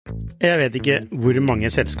Jeg vet ikke hvor mange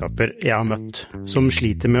selskaper jeg har møtt som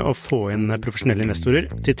sliter med å få inn profesjonelle investorer,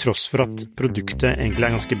 til tross for at produktet egentlig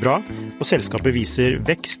er ganske bra, og selskapet viser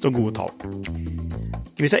vekst og gode tall.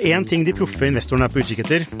 Hvis det er en ting de proffe investorene er på utkikk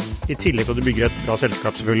etter, i tillegg til at du bygger et bra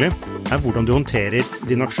selskap selvfølgelig, er hvordan du håndterer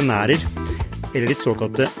dine aksjonærer, eller ditt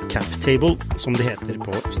såkalte cap table, som det heter på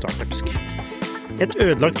startupsk. Et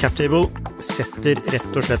ødelagt cap table setter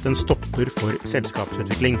rett og slett en stopper for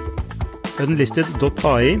selskapsutvikling.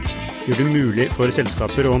 Unlisted.ai gjør det mulig for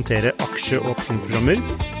selskaper å håndtere aksje- og opsjonsprogrammer,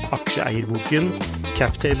 aksjeeierboken,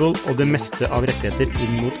 captable og det meste av rettigheter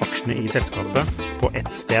inn mot aksjene i selskapet på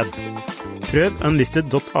ett sted. Prøv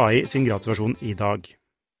Unlisted.ai sin gratisversjon i dag.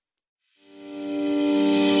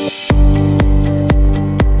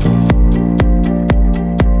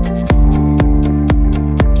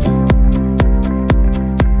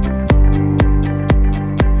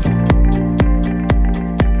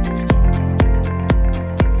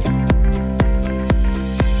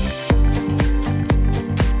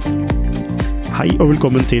 Hei og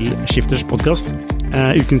velkommen til Skifters podcast.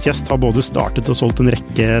 Ukens gjest har både startet og solgt en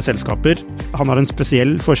rekke selskaper. Han har en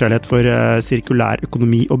spesiell forkjærlighet for sirkulær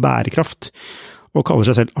økonomi og bærekraft, og kaller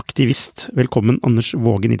seg selv aktivist. Velkommen, Anders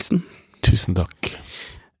Våge Nilsen. Tusen takk.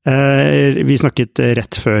 Vi snakket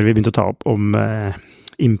rett før vi begynte å ta opp om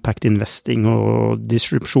impact investing og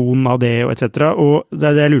distribusjon av det og etc. Og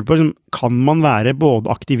det jeg lurer på, kan man være både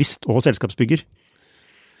aktivist og selskapsbygger?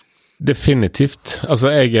 Definitivt. Altså,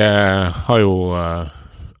 jeg har jo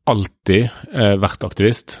alltid vært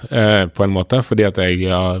aktivist på en måte, fordi at jeg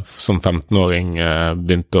som 15-åring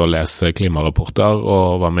begynte å lese klimarapporter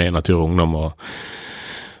og var med i Natur og Ungdom og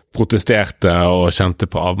protesterte og kjente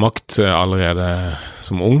på avmakt allerede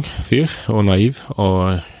som ung fyr og naiv.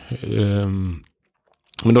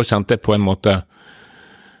 Men da kjente jeg på en måte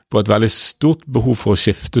på et veldig stort behov for å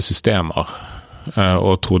skifte systemer,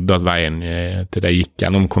 og trodde at veien til det gikk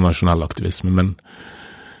gjennom konvensjonell aktivisme,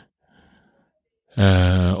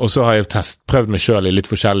 og så har jeg prøvd meg selv i litt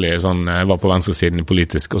forskjellige, jeg var på venstresiden i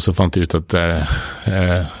politisk, og så fant jeg ut at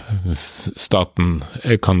staten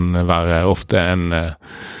kan være ofte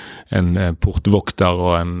en portvokter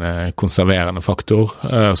og en konserverende faktor,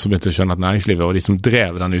 så begynte jeg å skjønne at næringslivet og de som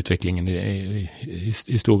drev den utviklingen i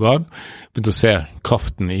stor grad, begynte å se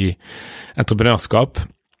kraften i entreprenørskap.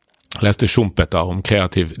 Jeg leste Schumpeter om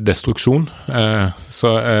kreativ destruksjon,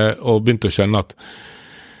 og begynte å skjønne at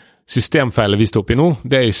systemfeilet vi står oppe i nå,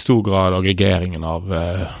 det i stor grad aggregeringen av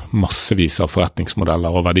massevis av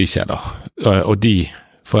forretningsmodeller og verdikjeder. Og de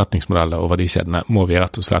forretningsmodeller og verdikjedene må vi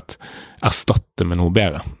rett og slett erstatte med noe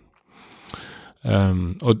bedre.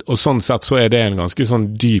 Og sånn sett så det en ganske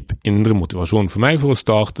sånn dyp indre motivasjon for meg for å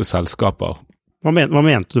starte selskaper. Hva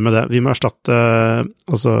mente du med det? Vi må erstatte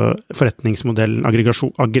forretningsmodellen,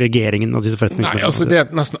 aggregeringen av disse forretningsmodellene. Nei, altså det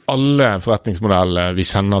nesten alle forretningsmodeller vi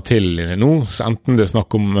kjenner til nå, så enten det snakk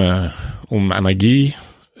om energi,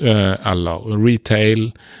 eller retail,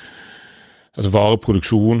 altså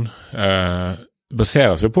vareproduksjon,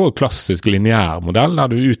 baserer seg på en klassisk lineær modell, der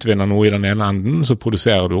du utvinner noe i den ene enden, så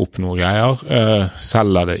produserer du opp noe greier,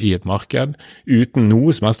 selger det i et marked, uten noe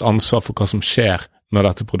som helst ansvar for hva som skjer når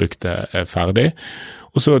dette produktet ferdig,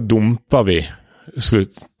 og så dumper vi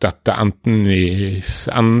dette enten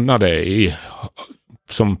ender det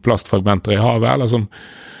som plastfragmenter i havet, eller som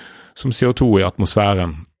CO2 i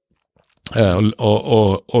atmosfæren.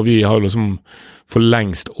 Og vi har liksom for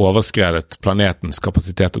lengst overskredet planetens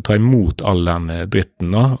kapasitet å ta imot all den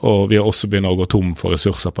dritten, og vi har også begynt å gå tom for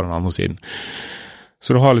ressurser på den andre siden.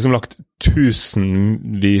 Så du har liksom lagt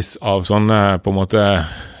tusenvis av sånne på en måte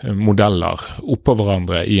modeller oppå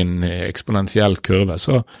hverandre i en eksponentiell kurve,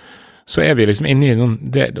 så vi liksom inne i sånn,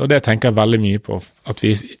 og det tenker jeg veldig mye på, at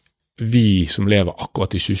vi som lever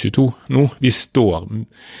akkurat i 2022 nå, vi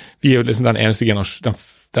jo liksom den eneste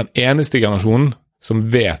generasjonen som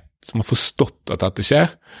har forstått at dette skjer,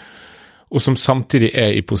 og som samtidig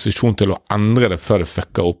i posisjon til å endre det før det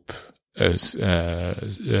fucker opp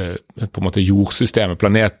på en måte jordsystemet,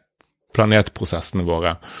 planetprosessene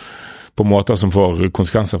våre, på måter som får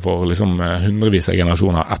konsekvenser for liksom hundrevis av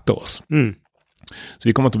generasjoner etter oss. Så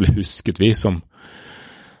vi kommer til å bli husket, vi, som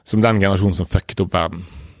den generasjonen som fucket opp verden.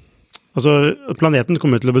 Altså, planeten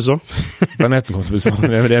kommer til å bestå. Planeten kommer til å bestå,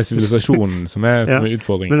 men det sivilisasjonen som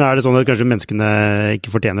utfordringen. Men det sånn at kanskje menneskene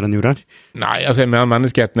ikke fortjener den jorda her? Nei, altså jeg mener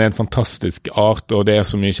menneskeheten en fantastisk art, og det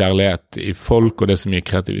så mye kjærlighet i folk, og det så mye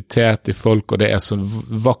kreativitet i folk, og det så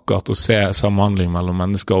vakkert å se samhandling mellom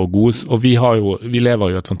mennesker og gods, og vi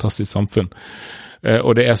lever jo i et fantastisk samfunn,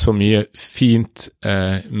 og det så mye fint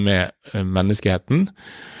med menneskeheten,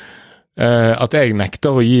 at jeg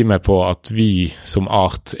nekter å gi meg på at vi som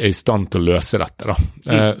art I stand til å løse dette da.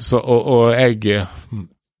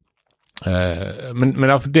 Men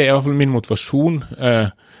det I hvert fall min motivasjon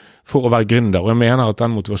for å være gründer, og jeg mener at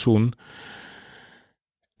den motivasjonen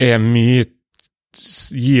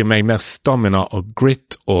gir meg mer stamina og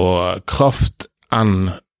grit og kraft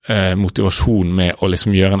enn motivasjon med å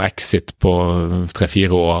liksom gjøre en exit på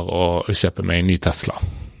 3-4 år og kjøpe meg en ny Tesla.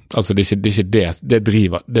 Altså det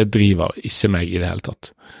driver ikke meg I det hele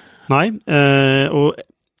tatt. Nei, og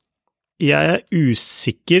jeg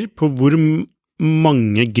usikker på hvor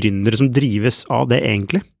mange gründere som drives av det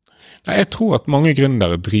egentlig. Nei, jeg tror at mange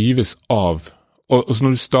gründere drives av, og så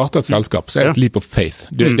når du starter et selskap, så det et leap of faith.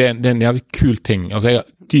 Det en jævlig kul ting. Altså jeg har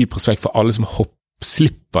dyp respekt for alle som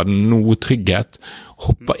slipper noe trygghet,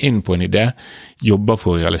 hopper inn på en idé, jobber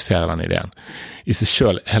for å realisere den ideen. I seg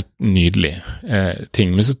selv helt nydelig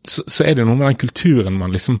ting. Men så det noe med den kulturen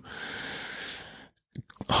man liksom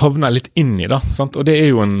havner litt inn I da, sant? Og det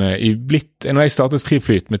jo når jeg startet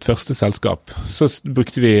Friflyt, mitt første selskap, så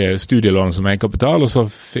brukte vi studielån som egenkapital, og så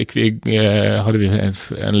hadde vi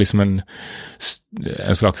en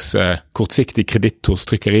slags kortsiktig kreditt hos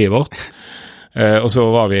trykkeriet vårt. Og så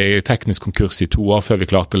var vi I teknisk konkurs I 2 år før vi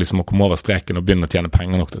klarte liksom å komme over streken og begynne å tjene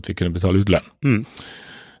penger nok til at vi kunne betale ut lønn.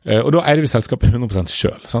 Og da eide vi selskapet 100%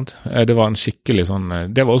 selv, sant? Det var en skikkelig sånn,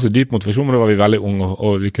 det var også dyp motivasjon, men da var vi veldig unge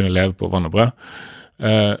og vi kunne leve på vann og brød.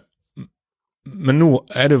 Men nå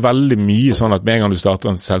det veldig mye sånn at med en gang du starter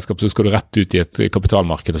en selskap, så skal du rett ut I et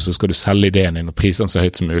kapitalmarked, og så skal du selge ideen din og prisene så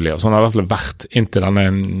høyt som mulig. Og sånn har det I hvert fall vært inntil denne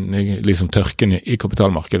liksom, tørken I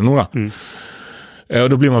kapitalmarkedet nå da. Og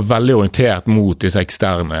da blir man veldig orientert mot disse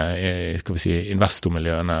eksterne skal vi si,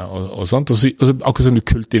 investormiljøene og sånt. Og så akkurat som du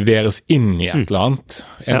kultiveres inn I et eller annet,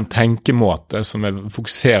 en tenkemåte som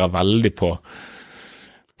fokuserer veldig på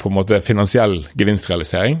en måte finansiell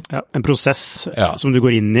gevinstrealisering. Ja, en prosess som du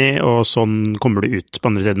går inn I, og sånn kommer du ut på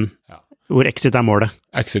andre siden. Ja. Hvor exit målet.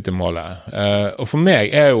 Exit målet. Og for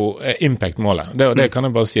meg jo impact målet. Det kan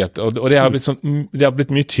jeg bare si. Og det har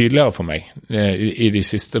blitt mye tydeligere for meg I de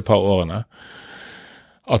siste par årene.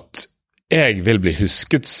 At jeg vil bli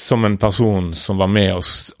husket som en person som var med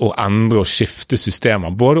oss å endre og skifte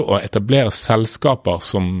systemer, både å etablere selskaper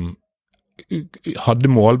som hadde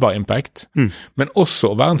målbar impact, men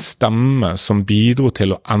også å være en stemme som bidro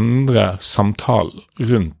til å endre samtalen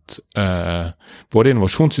rundt både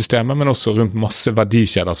innovasjonssystemet, men også rundt masse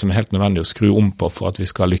verdikjeder som helt nødvendig å skru om på for at vi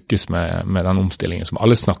skal lykkes med den omstillingen som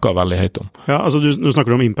alle snakker veldig høyt om. Ja, altså du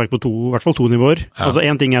snakker om impact på I hvert fall 2 nivåer. Ja. Altså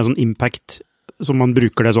en ting sånn impact som man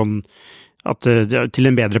bruker det sånn at, til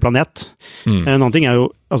en bedre planet. En annen ting jo,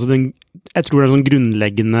 altså jeg tror det sånn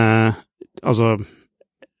grunnleggende altså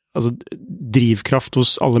drivkraft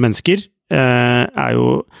hos alle mennesker jo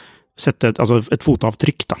sette et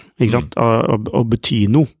fotavtrykk da, ikke sant? Og bety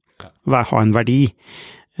noe, ha en verdi.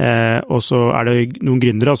 Og så det noen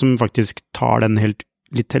gründere som faktisk tar den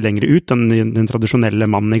litt lengre ut, den tradisjonelle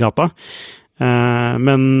mannen I gata.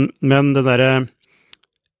 Men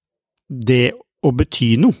det å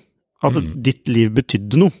bety noe, at ditt liv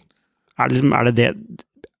betydde noe, det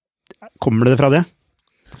kommer det fra det?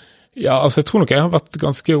 Ja, altså jeg tror nok jeg har vært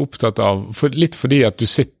ganske opptatt av, litt fordi at du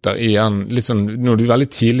sitter I en, litt sånn, når du veldig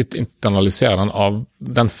tidlig internaliserer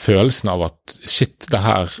den følelsen av at shit, det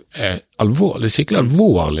her alvorlig, skikkelig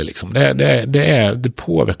alvorlig liksom. Det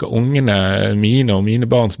påvirker ungene mine og mine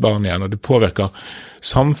barns barn igjen, og det påvirker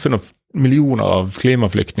samfunn og millioner av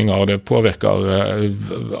klimaflyktninger, og det påvirker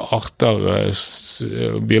arter,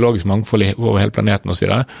 biologisk mangfold over hele planeten og så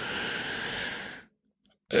videre.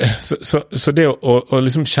 Så det å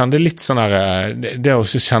liksom kjenne litt sånn her, det å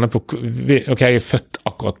kjenne på, ok, jeg født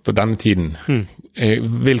akkurat på denne tiden,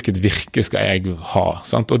 hvilket virke skal jeg ha,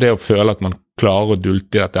 sant? Og det å føle at man klarer å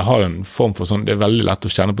dulte I dette, har jo en form for sånn, det veldig lett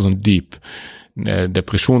å kjenne på sånn dyp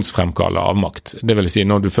depresjonsfremkallet avmakt. Det vil si,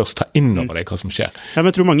 når du først tar inn over deg hva som skjer. Ja, men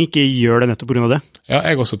jeg tror mange ikke gjør det nettopp på grunn av det. Ja,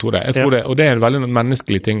 jeg også tror det. Jeg tror det, og det en veldig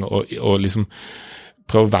menneskelig ting å liksom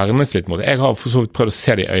prøve å vernes litt mot det. Jeg har for så vidt prøvd å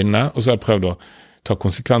se det I øynene, og så har jeg prøvd å ta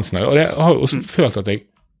konsekvensene. Og jeg har jo også følt at jeg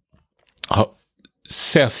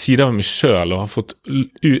ser sider av meg selv, og har fått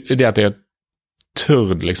det at jeg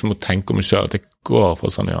tørd liksom å tenke om meg selv, at jeg går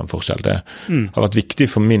for sånn å gjøre en forskjell. Det har vært viktig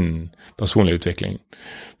for min personlige utvikling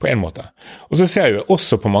på en måte. Og så ser jeg jo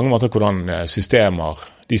også på mange måter hvordan systemer,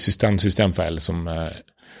 de systemfeil som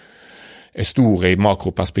store I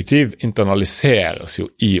makroperspektiv, internaliseres jo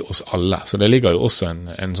I oss alle. Så det ligger jo også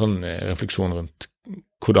en sånn refleksjon rundt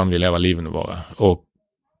hvordan vi lever livene våre, og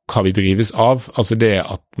hva vi drives av. Altså det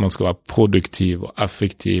at man skal være produktiv og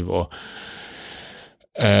effektiv, og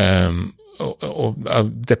og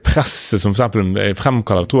det presset som for eksempel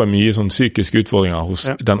fremkaller, tror jeg mye sånn psykiske utfordringer hos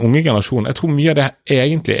den unge generasjonen. Jeg tror mye av det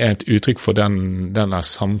egentlig et uttrykk for denne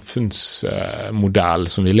samfunnsmodell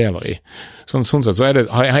som vi lever i. Sånn sett så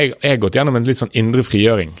har jeg gått gjennom en litt sånn indre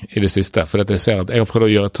frigjøring i det siste, for jeg ser at jeg har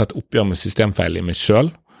prøvd å ta et oppgjør med systemfeil i meg selv,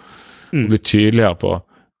 og bli tydeligere på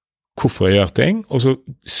hvorfor jeg gjør ting, og så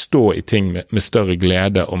stå i ting med større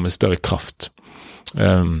glede og med større kraft,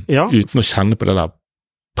 uten å kjenne på det der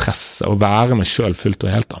presset, og være meg selv fullt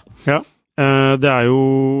og helt da. Ja, det jo,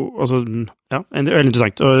 altså, veldig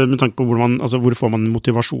interessant, og med tanke på hvor får man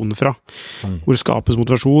motivasjon fra? Hvor skapes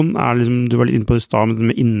motivasjon? Liksom, du var litt inne på det i stad,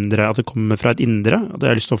 med indre, at det kommer fra et indre, at jeg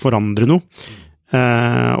har lyst til å forandre noe,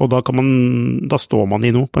 og da står man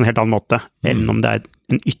i noe på en helt annen måte, enn om det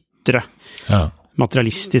en ytre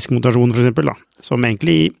materialistisk motivasjon, for eksempel, da, som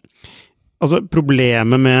egentlig, altså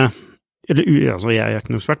problemet med, altså jeg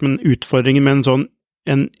ikke noe ekspert, men utfordringen med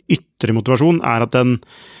en ytre motivasjon at den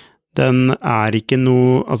ikke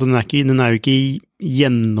noe, altså den jo ikke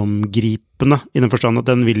gjennomgripende i den forstand at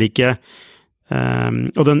den vil ikke,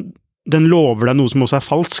 og den lover deg noe som også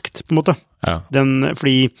falskt, på en måte.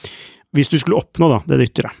 Fordi hvis du skulle oppnå det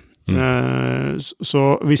ytre, så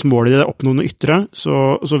hvis målet ditt oppnå noe ytre,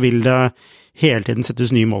 så vil det hele tiden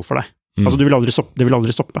settes nye mål for deg. Altså det vil aldri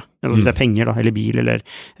stoppe. Altså, hvis det penger da, eller bil, eller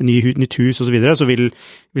nytt hus og så videre, så vil,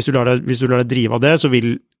 hvis du lar deg drive av det, så det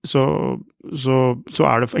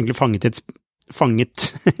egentlig fanget på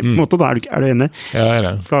en måte, da du enig? Ja,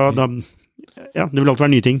 det. For det vil alltid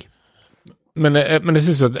være nye ting. Men jeg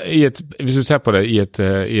synes at hvis du ser på det i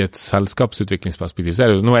et selskapsutviklingsperspektiv,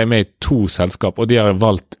 så det jo, nå jeg med i 2 selskap, og de har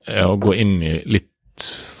valgt å gå inn i litt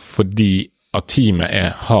fordi at teamet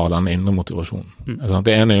har den indre motivasjonen.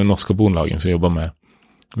 Det ene jo Norsk Karbonlagring som jobber med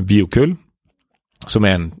biokull, som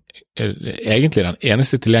egentlig den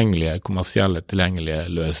eneste kommersielle tilgjengelige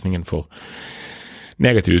løsningen for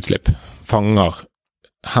negativ utslipp.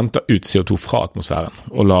 Henter ut CO2 fra atmosfæren,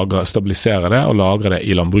 og stabiliserer det, og lagrer det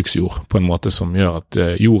i landbruksjord, på en måte som gjør at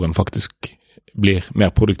jorden faktisk blir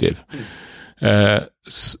mer produktiv. Da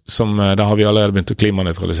har vi allerede begynt å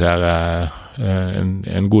klimaneutralisere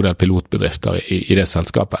en god del pilotbedrifter i det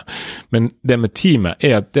selskapet. Men det med teamet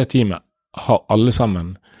at det teamet har alle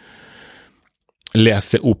sammen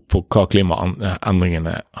lese opp på hva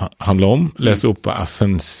klimaendringene handler om, lese opp på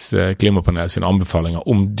FNs klimapanel sine anbefalinger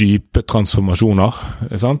om dype transformasjoner,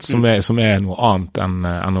 som noe annet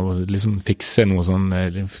enn å liksom fikse noe sånn,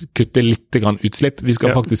 kutte litt grann utslipp. Vi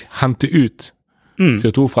skal faktisk hente ut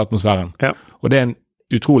CO2 fra atmosfæren. Og det en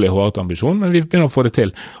utrolig hårdt ambisjon, men vi begynner å få det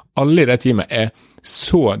til. Alle i det teamet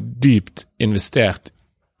så dypt investert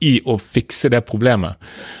i å fikse det problemet,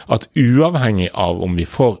 at uavhengig av om vi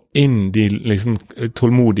får inn de liksom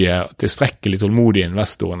tilstrekkelig tålmodige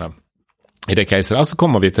investorene i det caset der, så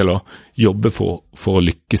kommer vi til å jobbe for å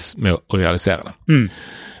lykkes med å realisere det.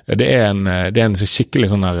 Det en skikkelig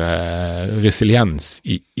sånn der resiliens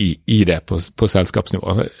i det på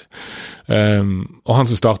selskapsnivå. Og han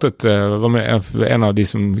som startet, var med en av de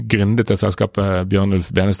som gründet det selskapet, Bjørnulf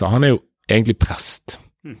Benestad, han jo egentlig prest.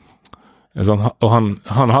 Og han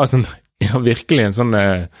har virkelig en sånn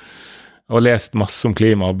og lest masse om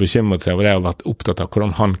klima og bekymret seg over det og vært opptatt av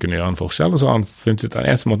hvordan han kunne gjøre en forskjell, og så har han funnet ut at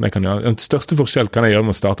en måte jeg kan gjøre, den største forskjell kan jeg gjøre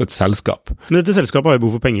med å starte et selskap. Men dette selskapet har jo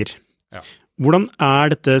behov for penger. Hvordan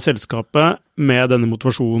dette selskapet med denne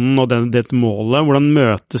motivasjonen og dette målet, hvordan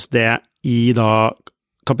møtes det i da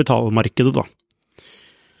kapitalmarkedet da?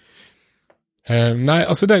 Nei,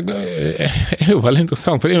 altså det jo veldig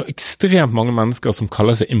interessant, for det jo ekstremt mange mennesker som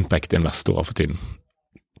kaller seg impact-investorer for tiden.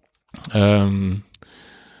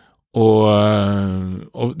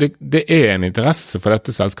 Og det en interesse for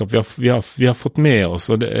dette selskapet. Vi har fått med oss,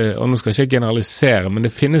 og nå skal jeg ikke generalisere, men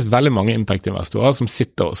det finnes veldig mange impact-investorer som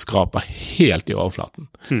sitter og skraper helt i overflaten.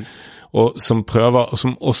 Og som prøver, og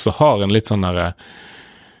som også har en litt sånn der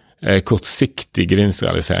kortsiktig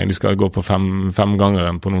gevinstrealisering. De skal gå på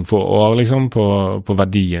femgangeren på noen få år, liksom, på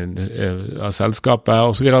verdien av selskapet,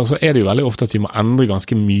 og så videre. Så det jo veldig ofte at vi må endre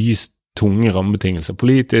ganske mye tunge rammebetingelser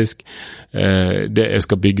politisk, det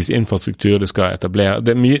skal bygges infrastruktur, det skal etablere,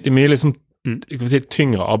 det mye liksom, kan vi si,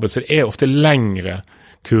 tyngre arbeid, så det ofte lengre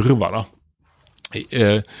kurver da.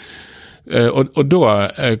 Og da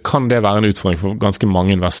kan det være en utfordring for ganske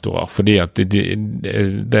mange investorer, fordi at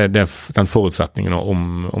den forutsetningen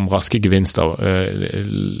om raske gevinster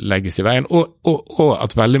legges i veien, og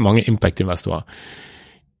at veldig mange impact-investorer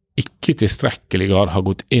ikke i tilstrekkelig grad har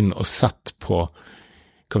gått inn og sett på,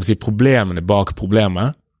 kan vi si, problemene bak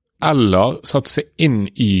problemet, eller satt seg inn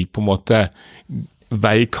i på en måte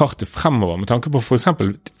veikartet fremover, med tanke på for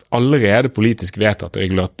eksempel allerede politisk vedtatt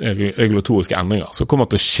regulatoriske endringer, som kommer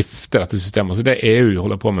til å skifte dette systemet. Så det EU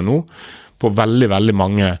holder på med nå, på veldig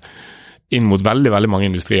mange, inn mot veldig mange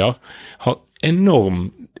industrier, har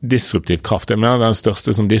enorm disruptiv kraft. Jeg mener den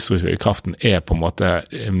største som disruptive kraften på en måte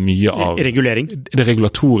mye av regulering. Det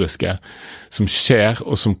regulatoriske som skjer,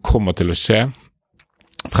 og som kommer til å skje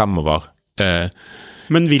fremover.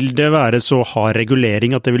 Men vil det være så hard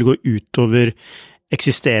regulering at det vil gå utover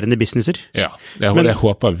eksisterende businesser? Ja, det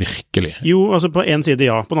håper jeg virkelig. Jo, altså på en side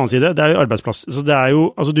ja, på den annen side, det jo arbeidsplass. Så det jo,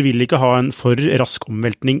 altså du vil ikke ha en for rask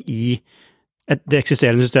omveltning i det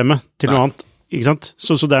eksisterende systemet til noe annet, ikke sant?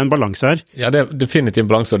 Så det en balanse her. Ja, det definitivt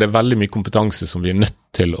en balanse, og det veldig mye kompetanse som vi nødt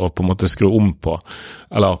til å på en måte skru om på.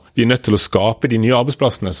 Eller vi nødt til å skape de nye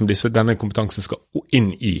arbeidsplassene som denne kompetansen skal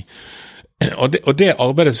inn i. Og det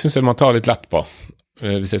arbeidet synes jeg man tar litt lett på,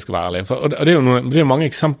 hvis jeg skal være ærlig. Og det jo mange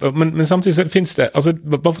eksempler, men samtidig så finnes det, altså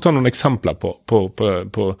bare for å ta noen eksempler på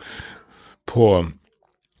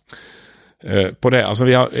det, altså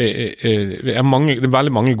vi har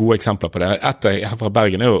veldig mange gode eksempler på det. Et her fra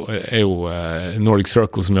Bergen jo Nordic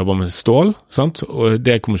Circle som jobber med stål, sant? Og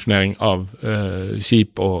dekommisjonering av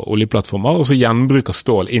skip og oljeplattformer, og så gjenbruk av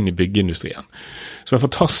stål inn i byggeindustrien. Som et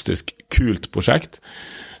fantastisk kult prosjekt,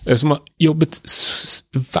 som har jobbet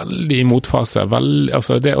veldig i motfase,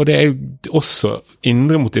 altså og det jo også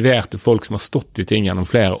indre motiverte folk som har stått i ting gjennom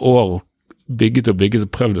flere år og bygget og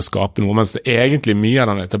prøvd å skape noe, mens det egentlig mye av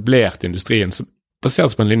den etablerte industrien som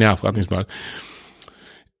baseres på en lineær forretningsmodell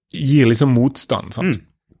gir liksom motstand, sant?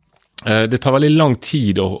 Det tar veldig lang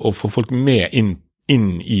tid å få folk med inn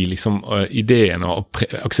i liksom ideen og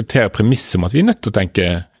akseptere premisset om at vi nødt til å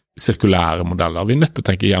tenke sirkulære modeller, vi nødt til å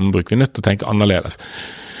tenke gjenbruk, vi nødt til å tenke annerledes.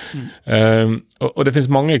 Og det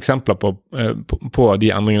finnes mange eksempler på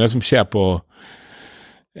de endringene som skjer på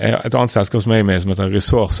et annet selskap som jeg med som heter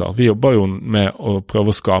Resourcer. Vi jobber jo med å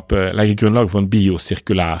prøve å legge grunnlag for en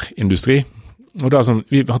biosirkulær industri, og det sånn,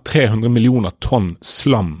 vi har 300 millioner tonn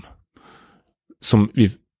slam som vi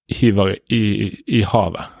hiver i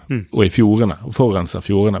havet og i fjordene, og forurenser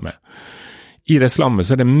fjordene med. I det slammet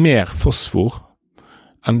så det mer fosfor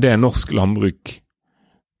enn det norsk landbruk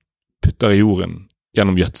putter i jorden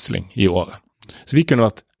gjennom gjødsling i året. Så vi kunne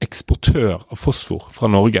vært eksportør av fosfor fra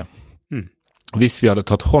Norge hvis vi hadde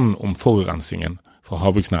tatt hånd om forurensingen fra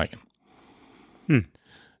havbruksnæringen.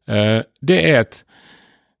 Det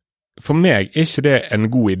for meg ikke det en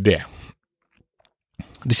god idé.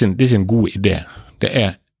 Det er ikke en god idé. Det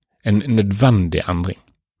en nødvendig endring.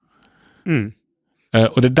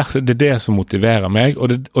 Og det det som motiverer meg, og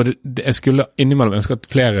jeg skulle innimellom ønske at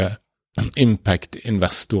flere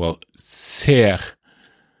impact-investorer ser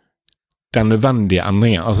den nødvendige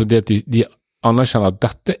endringen, altså det at de anerkjenner at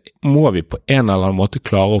dette må vi på en eller annen måte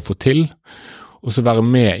klare å få til, og så være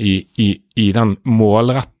med i den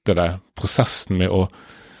målrettede prosessen med å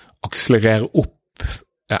akselerere opp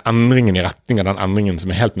endringen i retning av den endringen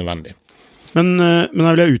som helt nødvendig. Men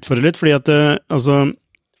jeg vil utfordre litt, fordi at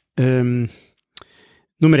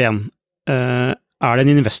nummer 1, det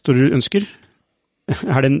en investor du ønsker?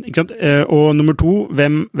 Ikke sant? Og nummer 2,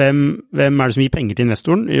 hvem det som gir penger til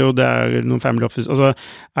investoren? Jo, det noen family office. Altså,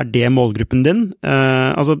 det målgruppen din?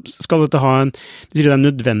 Altså, skal dette ha du sier det en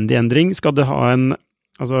nødvendig endring? Skal det ha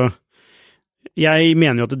altså, jeg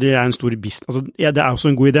mener jo at det en stor business. Altså, ja, det også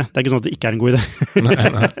en god idé. Det ikke sånn at det ikke en god idé. Nei.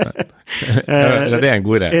 Det en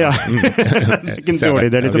god idé. Ja, det ikke en dårlig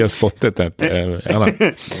idé, liksom. Vi har spottet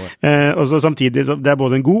og så samtidig, så det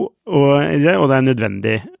både en god idé, og det en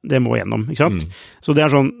nødvendig. Det må gjennom, ikke sant? Så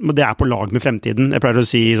det sånn, men det på lag med fremtiden. Jeg pleier å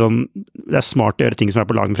si sånn, det smart å gjøre ting som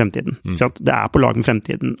på lag med fremtiden. Ikke sant? Det på lag med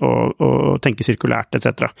fremtiden, og tenke sirkulært,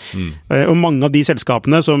 etc. Og mange av de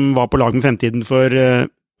selskapene som var på lag med fremtiden for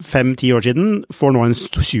 5-10 år siden, får nå en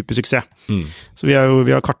supersuksess. Så vi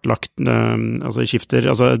har kartlagt altså skifter,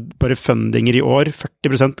 altså bare fundinger i år,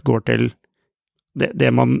 40% går til det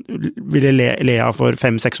man ville le av for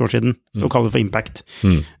 5-6 år siden, og kalle det for impact.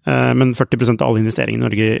 Men 40% av alle investeringer i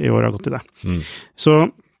Norge i år har gått til det. Så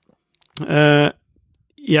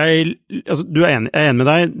altså, du enig med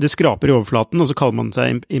deg, det skraper i overflaten, og så kaller man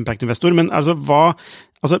seg impact-investor, men altså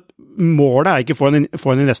målet ikke få en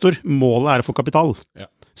investor, målet å få kapital. Ja.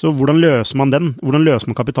 Så hvordan løser man den? Hvordan løser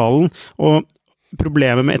man kapitalen? Og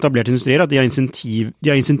problemet med etablerte industrier er at de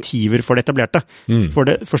har insentiver for det etablerte,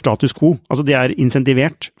 for status quo. Altså, de er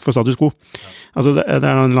insentivert for status quo. Altså, det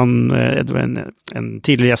en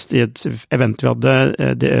tidligere gjest i et event vi hadde,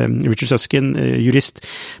 Richard Susskind, jurist,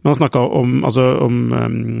 men han snakket om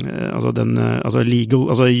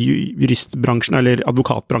juristbransjen, eller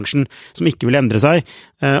advokatbransjen, som ikke vil endre seg,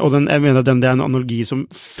 og jeg mener det er en analogi som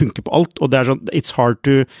funker på alt, og det er sånn, it's hard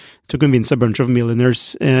to convince a bunch of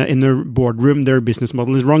millionaires in a boardroom their business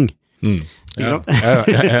model is wrong. Ja,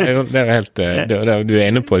 det er helt, du er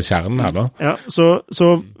inne på kjernen her da. Ja, så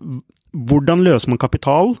hvordan løser man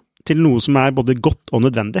kapital til noe som er både godt og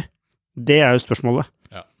nødvendig? Det er jo spørsmålet.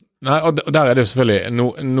 Ja. Nei, og der er det jo selvfølgelig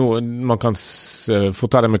man kan få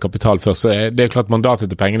ta det med kapital først, så det er klart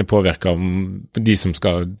mandatet til pengene påvirker de som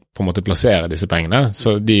skal på en måte plassere disse pengene,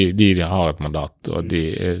 så de har et mandat, og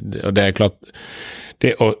det er klart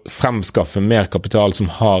det å fremskaffe mer kapital som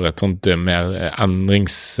har et sånt mer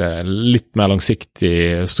litt mer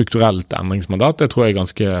langsiktig strukturelt endringsmandat, det tror jeg er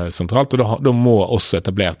ganske sentralt, og da må også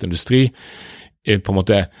etablert industri på en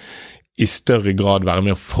måte i større grad være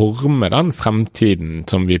med å forme den fremtiden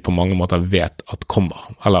som vi på mange måter vet at kommer,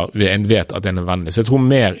 eller vi vet at det er nødvendig. Så jeg tror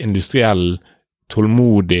mer industriell,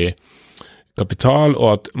 tålmodig kapital, og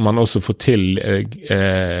at man også får til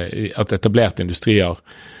at etablerte industrier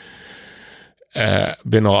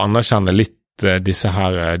begynner å anerkjenne litt disse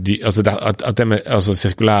her, at det med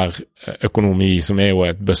sirkulær økonomi, som er jo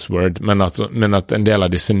et buzzword, men at en del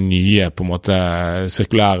av disse nye på en måte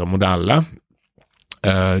sirkulære modellene,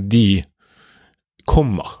 de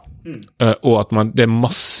kommer, og at det er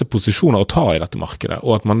masse posisjoner å ta i dette markedet,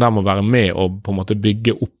 og at man der må være med og på en måte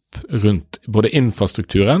bygge opp rundt både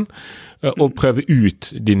infrastrukturen og prøve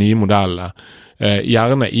ut de nye modellene,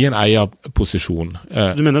 gjerne i en eierposisjon.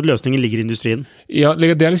 Du mener at løsningen ligger i industrien? Ja, det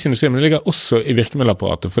ligger delvis i industrien, men det ligger også i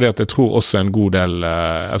virkemiddelapparatet, fordi at jeg tror også en god del,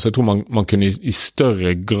 jeg tror man kunne i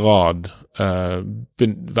større grad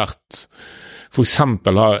vært, for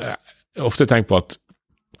eksempel har jeg ofte tenkt på at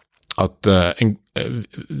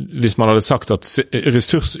hvis man hadde sagt at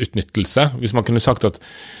ressursutnyttelse, hvis man kunne sagt at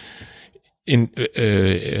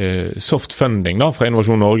soft funding da, fra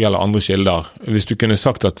Innovasjon Norge eller andre kilder, hvis du kunne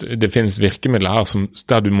sagt at det finnes virkemidler her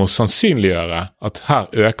der du må sannsynliggjøre at her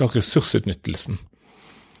øker ressursutnyttelsen.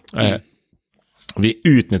 Vi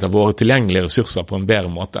utnytter våre tilgjengelige ressurser på en bedre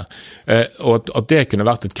måte. Og at det kunne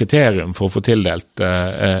vært et kriterium for å få tildelt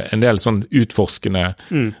en del sånn utforskende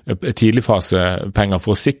tidligfasepenger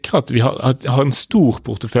for å sikre at vi har en stor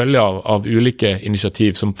portefølje av ulike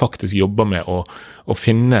initiativ som faktisk jobber med å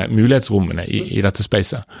finne mulighetsrommene i dette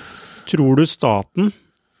spacet. Tror du staten,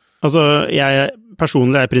 jeg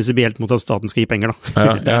personlig er prinsipielt mot at staten skal gi penger da.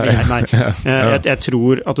 Jeg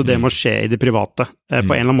tror at det må skje i det private på en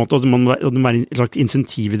eller annen måte, og det må være en slags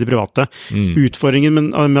insentiv i det private. Utfordringen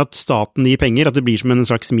med at staten gir penger, at det blir som en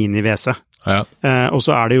slags mini-VC. Og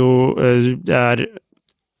så er det jo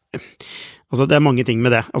det er mange ting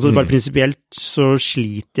med det. Bare prinsipielt så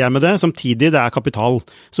sliter jeg med det, samtidig det er kapital.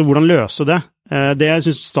 Så hvordan løse det? Det jeg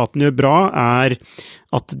synes staten gjør bra er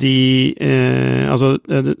at den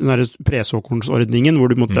der presåkornsordningen hvor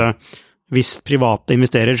du hvis private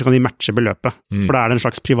investerer så kan de matche beløpet, for det er en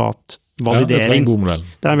slags privat validering. Det er en god modell.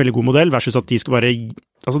 Det er en veldig god modell, versus at de skal bare, det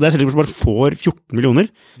er selv om bare får 14 millioner,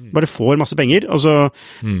 bare får masse penger, og så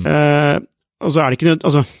er det ikke noe,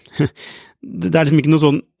 det er liksom ikke noe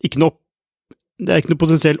sånn, det er ikke noe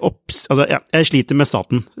potensiell jeg sliter med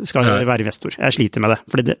staten, skal jeg være investor. Jeg sliter med det,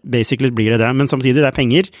 for basically blir det, men samtidig det er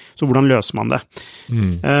penger, så hvordan løser man det?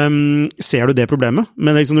 Ser du det problemet?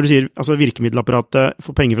 Men når du sier virkemiddelapparatet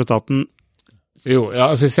får penger fra staten. Jo,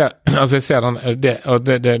 jeg ser det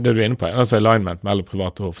du er inne på, alignment mellom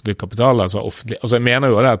privat og offentlig kapital, jeg mener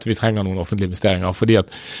jo det at vi trenger noen offentlige investeringer, fordi at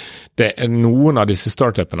det er noen av disse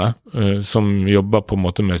startupene som jobber på en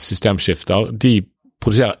måte med systemskifter, de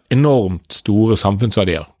produserer enormt store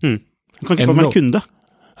samfunnsverdier. Kan ikke staten være kunde?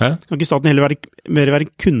 Kan ikke staten heller være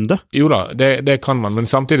kunde? Jo da, det kan man, men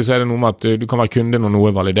samtidig så er det noe med at du kan være kunde når noe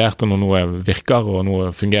er validert, og når noe virker, og noe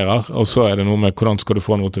fungerer, og så er det noe med hvordan skal du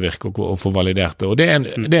få noe til å virke og få validert det. Og det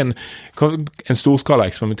er en storskala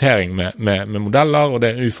eksperimentering med modeller, og det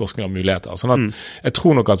er en utforskning av muligheter. Sånn at jeg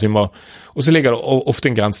tror nok at vi må, og så ligger det ofte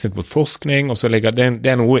en grensesnitt mot forskning, og så ligger det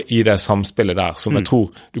er noe i det samspillet der, som jeg tror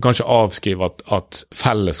du kan ikke avskrive at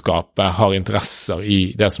fellesskapet har interesser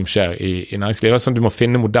i det som skjer i næringslivet, sånn at du må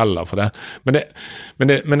finne modeller for det. Men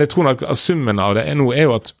jeg tror nok at summen av det er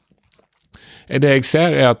jo at det jeg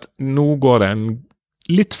ser er at nå går det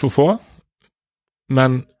litt for få,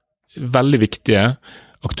 men veldig viktige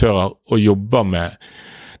aktører og jobber med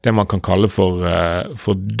det man kan kalle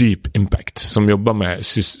for deep impact, som jobber med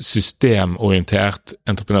systemorientert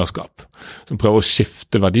entreprenørskap, som prøver å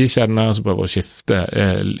skifte verdikjedene, som prøver å skifte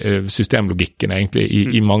systemlogikken egentlig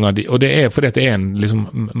i mange av de, og det fordi det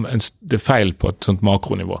det feil på et sånt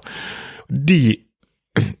makronivå. De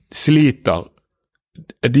sliter,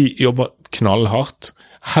 de jobber knallhardt.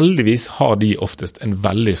 Heldigvis har de oftest en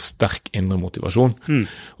veldig sterk indre motivasjon,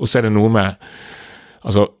 og så det noe med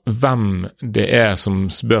hvem det som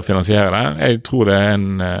bør finansiere det. Jeg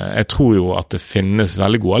tror jo at det finnes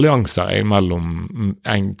veldig gode allianser mellom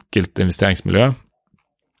enkelte investeringsmiljø,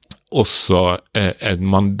 også et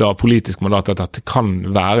politisk mandat at det kan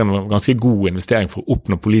være en ganske god investering for å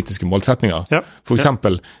oppnå politiske målsetninger. Ja. For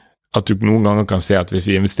eksempel at du noen ganger kan se at hvis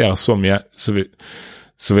vi investerer så mye, så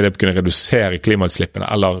vil det kunne redusere klimautslippene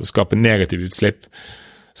eller skape negative utslipp,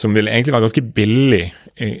 som vil egentlig være ganske billig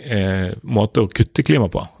måte å kutte klima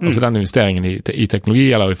på. Altså den investeringen i teknologi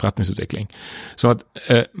eller i forretningsutvikling. Så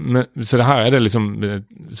det her det så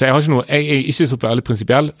jeg er ikke så veldig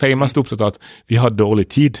prinsipiell, for jeg er mest opptatt av at vi har dårlig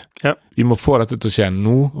tid. Ja. Vi må få dette til å skje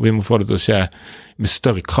nå, og vi må få det til å skje med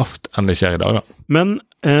større kraft enn det skjer i dag. Da. Men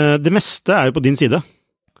det meste jo på din side.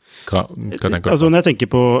 Hva tenker du på? Når jeg tenker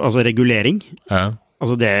på regulering,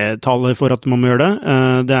 det tallet for at man må gjøre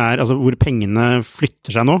det, det hvor pengene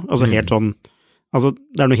flytter seg nå, helt sånn,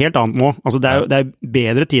 det noe helt annet nå, det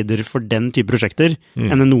bedre tider for den type prosjekter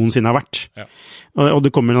enn det noensinne har vært, og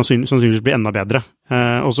det kommer sannsynligvis bli enda bedre,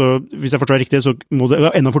 og så, hvis jeg forstår det riktig, så må det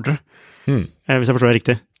gå enda fortere, hvis jeg forstår det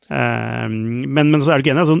riktig, men så det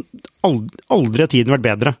ikke enig, aldri har tiden vært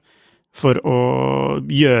bedre for å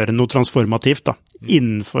gjøre noe transformativt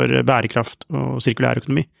innenfor bærekraft og sirkulær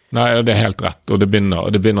økonomi. Nei, det helt rett, og det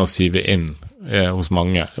begynner å sive inn hos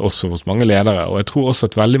mange, også hos mange ledere, og jeg tror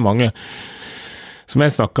også at veldig mange som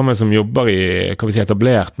jeg snakker med som jobber i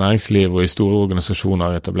etablert næringsliv og i store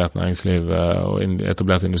organisasjoner, etablert næringsliv og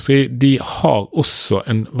etablert industri, de har også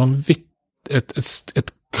en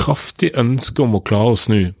et kraftig ønske om å klare å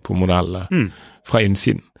snu på modellene fra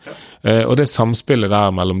innsiden. Og det samspillet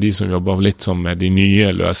der mellom de som jobber litt som med de nye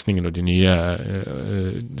løsningene og de nye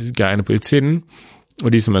greiene på utsiden, og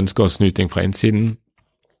de som ønsker å snu ting fra innsiden.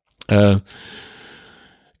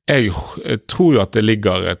 Jeg tror jo at det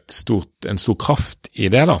ligger en stor kraft i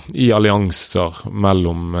det i allianser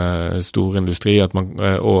mellom stor industri, at man,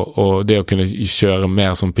 og det å kunne kjøre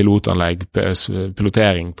mer som pilotanlegg,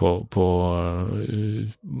 pilotering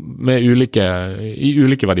med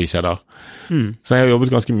ulike verdikjeder. Så jeg har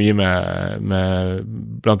jobbet ganske mye med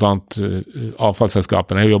blant annet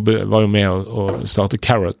avfallsselskapene. Jeg var jo med å starte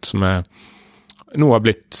Carrot,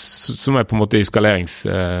 som på en måte i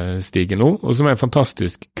skaleringsstigen nå, og som en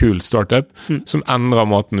fantastisk kul startup, som endrer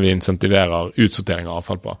måten vi insentiverer utsortering av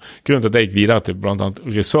avfall på. Grunnen til at jeg gikk videre til blant annet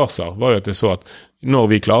ressurser, var jo at jeg så at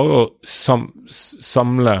når vi klarer å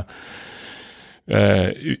samle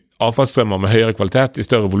avfallsstrømmer med høyere kvalitet i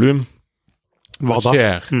større volum, hva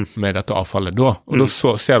skjer med dette avfallet da? Og da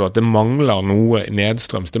ser du at det mangler noe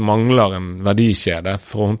nedstrøms, det mangler en verdikjede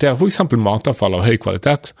for å håndtere for eksempel matavfall av høy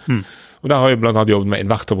kvalitet. Og der har jeg blant annet jobbet med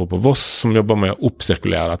Invertable på Voss, som jobber med å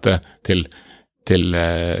oppsirkulere dette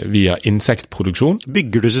via insektproduksjon.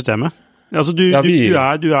 Bygger du systemet? Du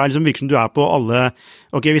virker som du på alle,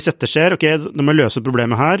 hvis dette skjer, da må jeg løse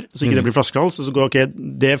problemet her, så ikke det blir flaskehals, så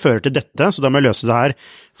det fører til dette, så da må jeg løse det her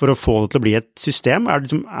for å få det til å bli et system. Er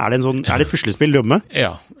det et puslespill du jobber med?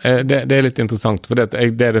 Ja, det litt interessant, for det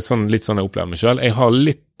litt sånn jeg opplever meg selv. Jeg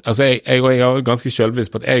er ganske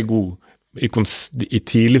selvbevisst på at jeg er god i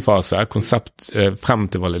tidlig fase, konsept frem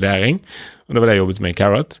til validering, og det var det jeg jobbet med i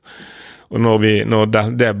Carrot. Og når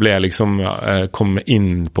det ble kom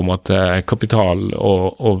inn på en måte kapital,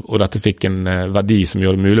 og dette fikk en verdi som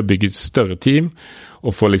gjør det mulig å bygge et større team,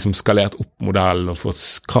 og få skalert opp modellen og få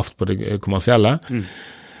kraft på det kommersielle,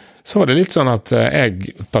 så var det litt sånn at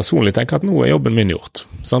jeg personlig tenker at nå er jobben min gjort.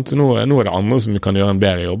 Sant? Nå er det andre som kan gjøre en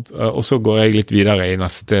bedre jobb, og så går jeg litt videre i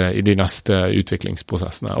de neste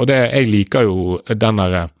utviklingsprosessene. Og jeg liker jo denne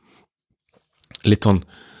litt sånn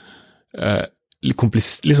litt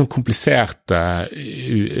kompliserte,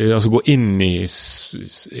 gå inn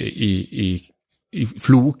i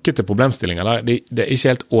flokete problemstillinger der. Det ikke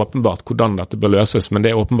helt åpenbart hvordan dette bør løses, men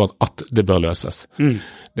det åpenbart at det bør løses.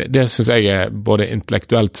 Det synes jeg er både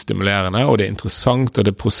intellektuelt stimulerende, og det er interessant, og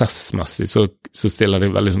det er prosessmessig, så stiller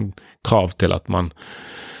det veldig krav til at man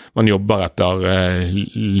jobber etter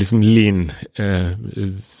lean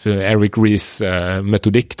Eric Ries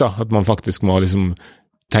metodikk, at man faktisk må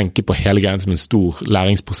tenke på hele greien som en stor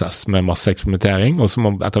læringsprosess med masse eksperimentering, og så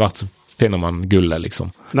etter hvert så finner man gullet,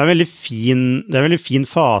 Det er en veldig fin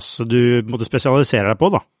fase du måtte spesialisere deg på,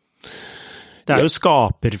 da. Det jo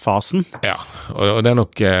skaperfasen. Ja, og det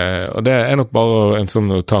nok bare en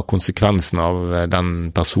sånn å ta konsekvensen av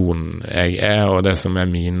den personen jeg og det som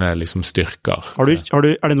mine liksom styrker. Det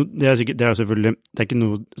er selvfølgelig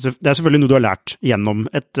noe du har lært gjennom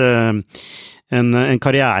en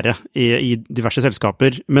karriere i diverse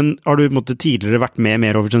selskaper, men har du tidligere vært med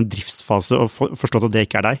mer over sånn driftsfase og forstått at det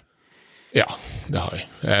ikke deg? Ja, det har jeg.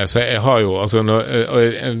 Så jeg har jo, altså,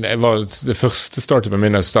 det første startet med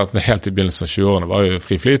min starten helt i begynnelsen av 20-årene var jo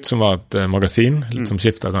Fri Flyt, som var et magasin, litt som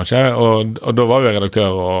skifter kanskje, og da var jeg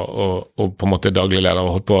redaktør og på en måte daglig leder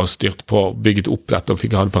og holdt på å styrt på, bygget opp dette og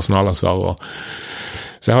fikk ha det personalansvar.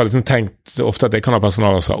 Så jeg har liksom tenkt ofte at jeg kan ha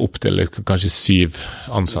personalansvar opp til kanskje 7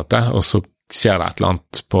 ansatte, og så skjer det et eller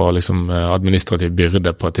annet på liksom administrativ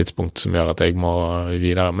byrde på et tidspunkt som gjør at jeg må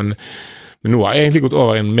videre, men nå har jeg egentlig gått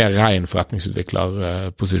over i en mer ren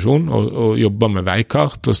forretningsutviklerposisjon og jobber med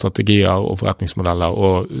veikart og strategier og forretningsmodeller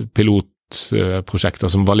og pilotprosjekter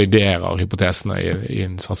som validerer hypotesene i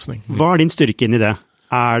en satsning. Hva din styrke inn i det?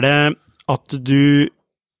 Det at du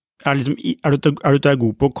er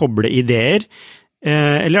god på å koble ideer,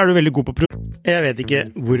 eller du veldig god på Jeg vet ikke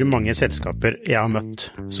hvor mange selskaper jeg har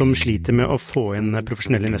møtt som sliter med å få inn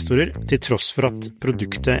profesjonelle investorer, til tross for at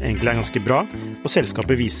produktet egentlig ganske bra, og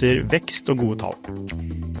selskapet viser vekst og gode tall.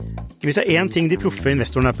 Hvis det en ting de proffe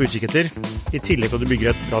investorene på utkikk etter, i tillegg til at du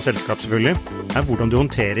bygger et bra selskap selvfølgelig, hvordan du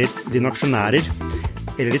håndterer dine aksjonærer,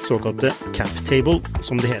 eller ditt såkalte cap table,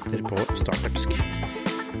 som det heter på startupsk.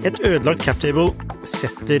 Et ødelagt cap table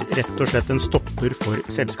setter rett og slett en stopper for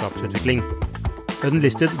selskapsutvikling.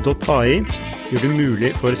 Unlisted.ai gjør det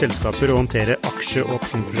mulig for selskaper å håndtere aksje- og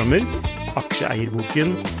opsjonsprogrammer,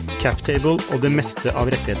 aksjeeierboken, captable og det meste av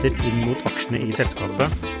rettigheter inn mot aksjene i selskapet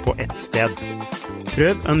på ett sted.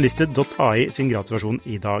 Prøv Unlisted.ai sin gratisversjon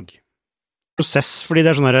i dag. Prosess, fordi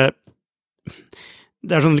det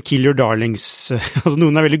er sånn kill your darlings. Altså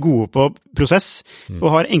noen veldig gode på prosess,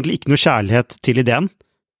 og har egentlig ikke noe kjærlighet til ideen,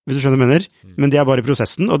 hvis du skjønner hva jeg mener, men det er bare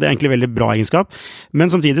prosessen, og det er egentlig veldig bra egenskap. Men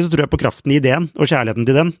samtidig så tror jeg på kraften i ideen, og kjærligheten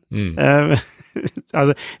til den.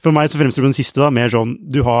 Altså, for meg så fremstår den siste da, mer sånn,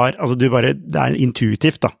 det er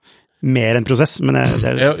intuitivt da, mer enn prosess, men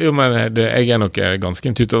jeg nok ganske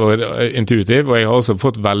intuitiv, og jeg har også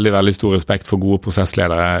fått veldig, veldig stor respekt for gode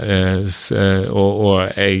prosessledere,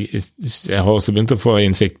 og jeg har også begynt å få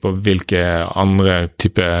innsikt på hvilke andre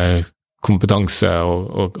type kompetanse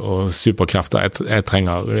og superkrefter jeg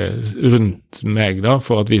trenger rundt meg da,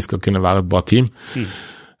 for at vi skal kunne være et bra team.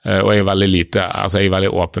 Og jeg er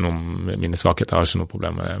veldig åpen om mine svakheter, jeg har ikke noe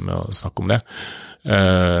problem med å snakke om det.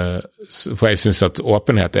 For jeg synes at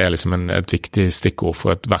åpenhet liksom et viktig stikkord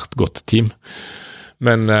for et hvert godt team.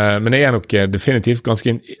 Men jeg nok definitivt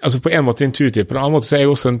ganske, altså på en måte intuitiv, på den andre måte så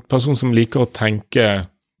jeg også en person som liker å tenke,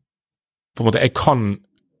 på en måte, jeg kan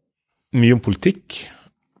mye om politikk,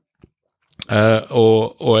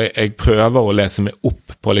 og jeg prøver å lese meg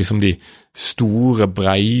opp på liksom de store,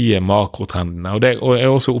 breie makrotrendene, og jeg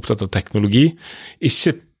er også opptatt av teknologi.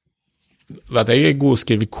 Ikke at jeg er god å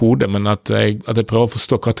skrive kode, men at jeg prøver å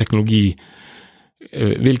forstå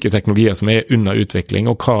hvilke teknologier som er under utvikling,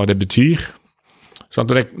 og hva det betyr.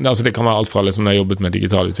 Og det kan være alt fra liksom, når jeg jobbet med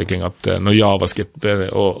digital utvikling, at når JavaScript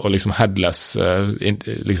og liksom headless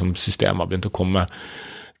liksom systemer begynte å komme,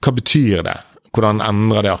 hva betyr det? Hvordan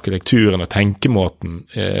endrer det arkitekturen og tenkemåten,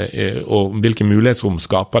 og hvilke mulighetsrom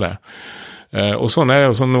skaper det. Og sånn det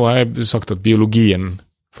jo sånn, nå har jeg sagt at biologien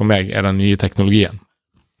for meg er den nye teknologien.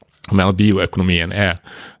 Jeg mener at bioøkonomien er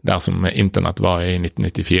der som internett var i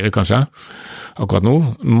 1994 kanskje. Akkurat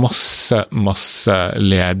nå, masse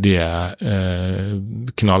ledige,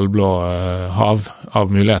 knallblå hav av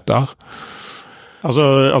muligheter.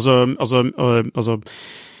 Altså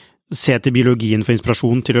se til biologien for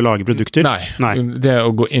inspirasjon til å lage produkter? Nei. Det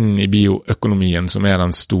å gå inn i bioøkonomien som er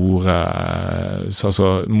den store,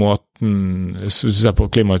 altså måten, hvis du ser på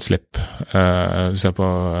klimautslipp, ser på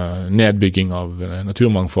nedbygging av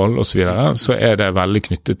naturmangfold og så videre, så er det veldig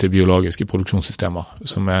knyttet til biologiske produksjonssystemer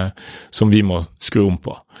som vi må skru om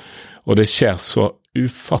på. Og det skjer så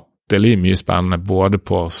ufattelig mye spennende, både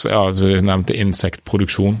på, jeg nevnte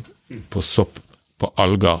insektproduksjon, på sopp, på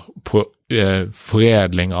alger, på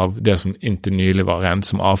foredling av det som inntil nylig var rent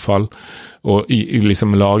som avfall, og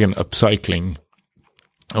liksom lage en upcycling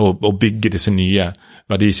og bygge disse nye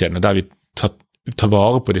verdikjedene der vi tar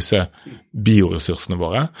vare på disse bioressursene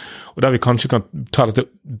våre, og der vi kanskje kan ta dette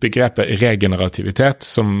begrepet regenerativitet,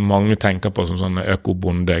 som mange tenker på som sånne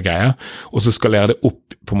økobonde-greier, og så skalere det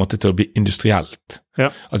opp på en måte til å bli industrielt. Ja.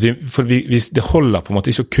 For det holder på en måte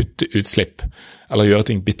ikke å kutte utslipp, eller gjøre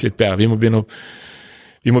ting bitte litt bedre. Vi må begynne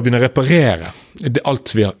vi må begynne å reparere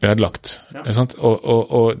alt vi har ødelagt. Sant?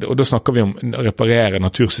 Og da snakker vi om å reparere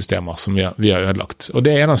natursystemer som vi har ødelagt. Og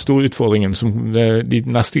det en av de store utfordringene som de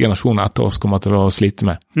neste generasjoner etter oss kommer til å slite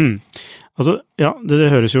med. Altså, ja,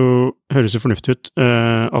 det høres jo fornuftig ut.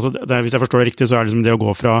 Altså, hvis jeg forstår det riktig, så det liksom det å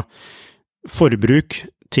gå fra forbruk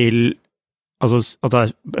til altså at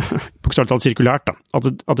det bokstavelig talt sirkulært da. At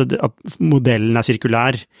modellen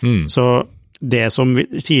sirkulær, så det som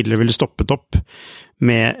tidligere ville stoppet opp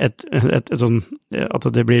med et sånn, at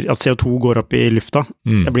CO2 går opp i lufta,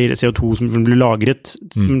 det blir CO2 som blir lagret,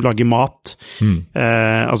 som lager mat,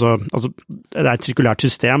 altså det et sirkulært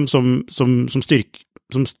system som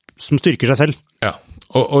styrker seg selv. Ja.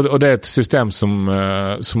 Og det et system som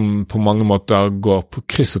på mange måter går på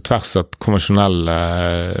kryss og tvers av konvensjonelle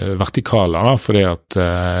vertikaler, da, fordi at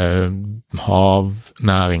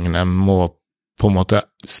havnæringene må på en måte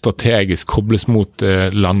strategisk kobles mot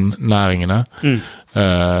landnæringene.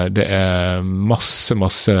 Det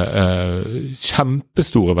masse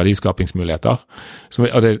kjempestore verdiskapingsmuligheter,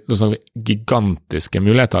 og det sånne gigantiske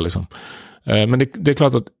muligheter, liksom. Men det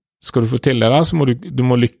klart at skal du få til det der, så må du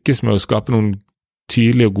må lykkes med å skape noen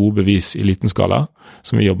tydelige og gode bevis i liten skala,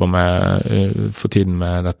 som vi jobber med for tiden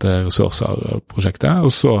med dette ressurser-prosjektet,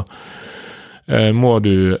 og så må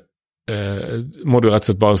du rett og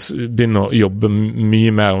slett bare begynne å jobbe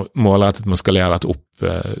mye mer målrettet med å skalere dette opp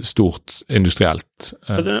stort industrielt.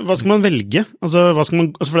 Hva skal man velge?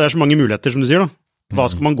 For det så mange muligheter, som du sier da. Hva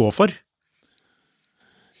skal man gå for?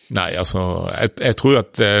 Nei, altså, jeg tror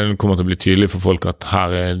at det kommer til å bli tydelig for folk at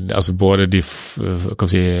her altså både de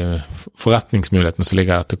forretningsmulighetene som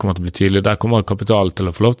ligger her, det kommer til å bli tydelig. Der kommer kapital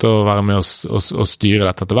til å få lov til å være med og styre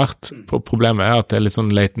dette etter hvert. Problemet at det litt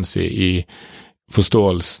sånn latency i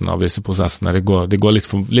forståelsen av disse prosessene. Det går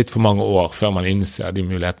litt for mange år før man innser de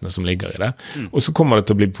mulighetene som ligger i det. Og så kommer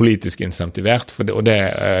det til å bli politisk insentivert, og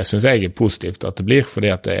det synes jeg positivt at det blir,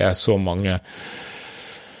 fordi at det så mange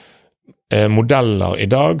modeller i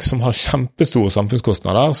dag som har kjempestore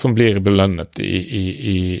samfunnskostnader som blir belønnet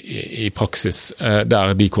i praksis,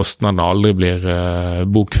 der de kostnadene aldri blir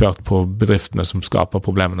bokført på bedriftene som skaper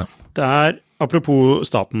problemene. Det apropos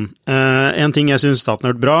staten, en ting jeg synes staten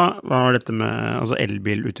har gjort bra var dette med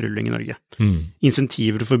elbilutrulling i Norge.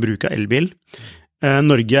 Insentiver for bruk av elbil.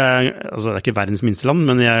 Norge det ikke verdens minste land,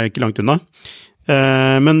 men vi ikke langt unna.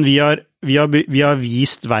 Men vi har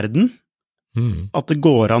vist verden at det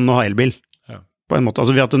går an å ha elbil, på en måte.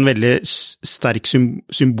 Altså, vi har hatt en veldig sterk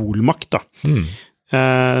symbolmakt, da,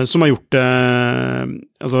 som har gjort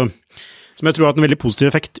som jeg tror har hatt en veldig positiv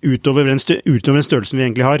effekt utover den størrelsen vi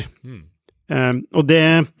egentlig har. Og det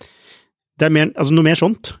mer, noe mer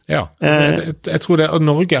sånt. Ja, jeg tror det, og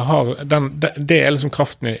Norge har det liksom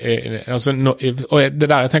kraften og det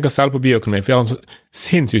der, jeg tenker selv på bioøkonomi, for vi har en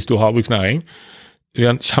sinnssykt stor havbruksnæring, vi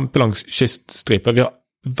har en kjempelang kyststripe, vi har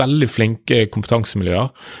veldig flinke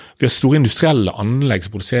kompetansemiljøer. Vi har store industrielle anlegg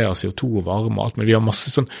som produserer CO2 og varme og alt, men vi har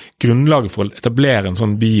masse sånn grunnlag for å etablere en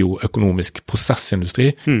sånn bioøkonomisk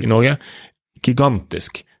prosessindustri i Norge.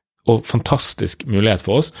 Gigantisk og fantastisk mulighet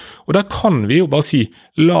for oss. Og der kan vi jo bare si,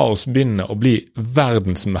 la oss begynne å bli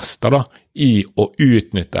verdensmester da, i å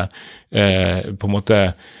utnytte på en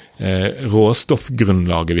måte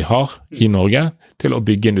råstoffgrunnlaget vi har i Norge til å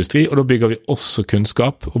bygge industri, og da bygger vi også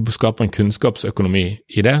kunnskap og skaper en kunnskapsøkonomi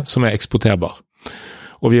i det som eksporterbar.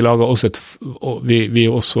 Og vi lager også vi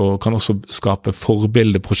kan også skape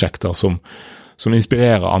forbildeprosjekter som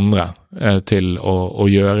inspirerer andre til å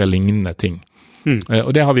gjøre lignende ting.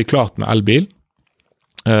 Og det har vi klart med elbil.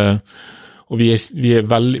 Og vi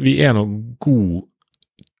nok god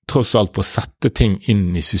tross alt på å sette ting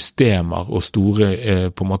inn i systemer og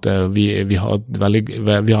store, på en måte, vi har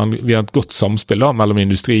et godt samspill da, mellom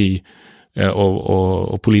industri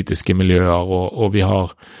og politiske miljøer, og vi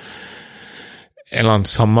har en eller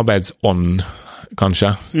annen samarbeidsånd,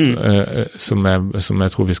 kanskje, som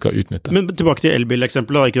jeg tror vi skal utnytte. Men tilbake til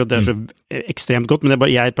elbil-eksempelet, ikke at det så ekstremt godt, men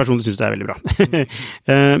jeg personlig synes det veldig bra.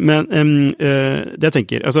 Men det jeg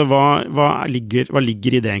tenker, altså, hva ligger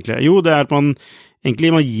i det egentlig? Jo, det at man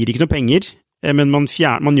gir ikke noe penger, men man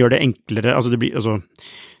gjør det enklere, altså det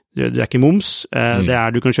ikke moms,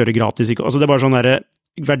 du kan kjøre gratis, altså det bare sånn der,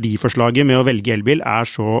 verdiforslaget med å velge elbil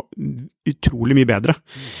så utrolig mye bedre.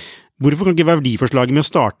 Hvorfor kan ikke verdiforslaget med å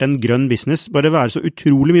starte en grønn business bare være så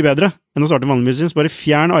utrolig mye bedre enn å starte en vanlig business? Bare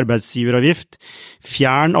fjern arbeidsgiveravgift,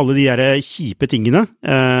 fjern alle de der kjipe tingene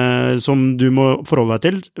som du må forholde deg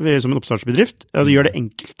til som en oppstartsbedrift. Altså, gjør det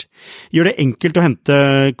enkelt. Gjør det enkelt å hente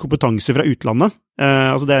kompetanse fra utlandet.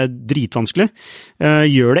 Altså, det dritvanskelig.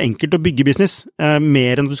 Gjør det enkelt å bygge business,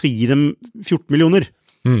 mer enn at du skal gi dem 14 millioner.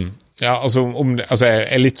 Ja, altså, jeg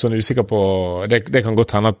er litt sånn usikker på, det kan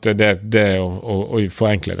godt hende at det å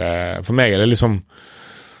forenkle det, for meg er det liksom,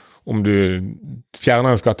 om du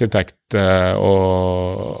fjerner en skatteinntekt,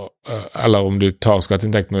 eller om du tar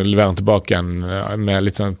skatteinntekten og leverer den tilbake igjen med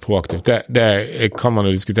litt sånn proaktivt, det kan man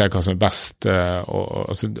jo diskutere hva som er best,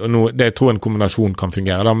 det tror jeg en kombinasjon kan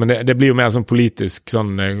fungere da, men det blir jo mer sånn politisk,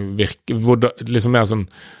 sånn liksom mer sånn,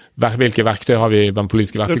 hvilke verktøy har vi i den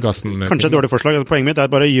politiske verktøykassen? Kanskje et dårlig forslag. Poenget mitt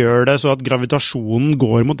er bare gjør det så at gravitasjonen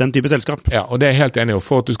går mot den type selskap. Ja, og det er jeg helt enig i.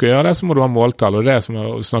 For at du skal gjøre det, så må du ha måltall. Og det som jeg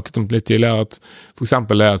har snakket om litt tidligere, at for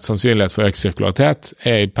eksempel at sannsynlighet for økt sirkularitet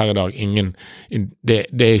er per i dag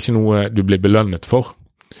det er ikke noe du blir belønnet for.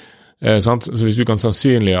 Sant? Så hvis du kan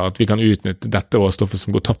sannsynliggjøre at vi kan utnytte dette råstoffet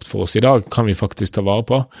som går tapt for oss i dag, kan vi faktisk ta vare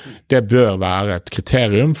på. Det bør være et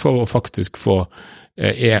kriterium for å faktisk få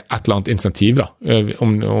et eller annet insentiv da.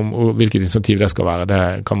 Om hvilket insentiv det skal være,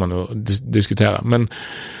 det kan man jo diskutere. Men,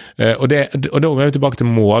 og da går vi tilbake til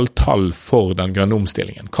måltall for den grønne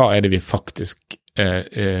omstillingen. Hva er det vi faktisk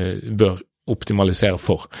bør optimalisere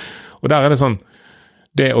for? Og der er det sånn,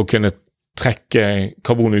 det å kunne trekke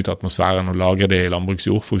karbon ut av atmosfæren og lagre det i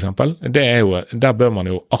landbruksjord for eksempel, det er jo, der bør man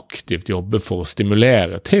jo aktivt jobbe for å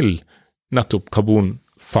stimulere til nettopp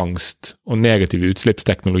karbonfangst og negative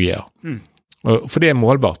utslippsteknologier. For det er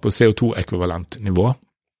målbart på CO2-ekvivalent nivå.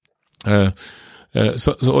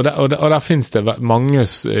 Og der finnes det mange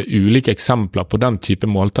ulike eksempler på den type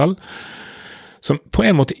måltall, som på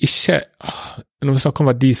en måte ikke, når vi snakker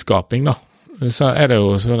om verdiskaping da, så er det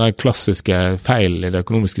jo sånne klassiske feil i det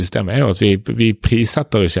økonomiske systemet, er jo at vi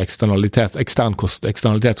prissetter ikke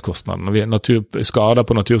eksternalitetskostnaden. Skader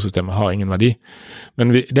på natursystemet har ingen verdi,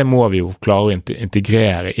 men det må vi jo klare å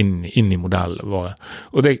integrere inn i modellene våre.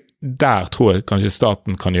 Og der tror jeg kanskje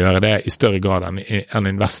staten kan gjøre det i større grad enn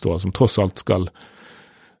investorer, som tross alt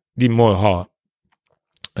de må ha,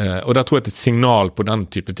 og der tror jeg at et signal på den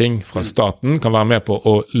type ting fra staten kan være med på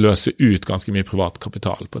å løse ut ganske mye privat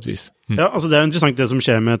kapital på et vis. Ja, altså det er jo interessant det som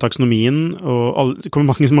skjer med taksonomien, og det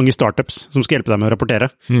kommer mange startups som skal hjelpe deg med å rapportere.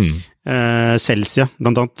 Celsia,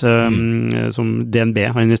 blant annet, som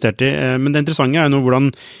DNB har investert i. Men det interessante er jo nå hvordan,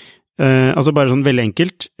 altså bare sånn veldig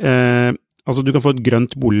enkelt, altså du kan få et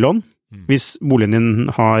grønt boliglån hvis boligen din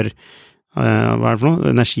har hva er det for noe?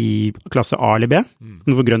 Energiklasse A eller B.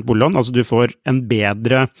 Du får grønt boliglån, altså du får en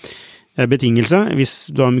bedre betingelse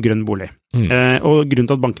hvis du har en grønn bolig. Og grunnen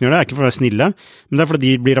til at banken gjør det er ikke for å være snille, men det er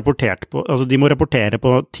fordi de blir rapportert på, altså de må rapportere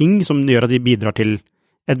på ting som gjør at de bidrar til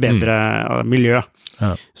et bedre miljø.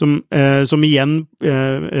 Ja. Som igjen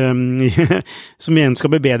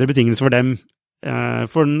skal bli bedre betingelser for dem,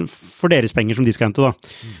 for deres penger som de skal hente da.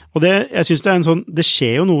 Og jeg synes det er en sånn, det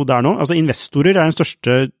skjer jo noe der nå, altså investorer er den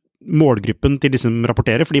største målgruppen til de som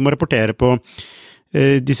rapporterer, for de må rapportere på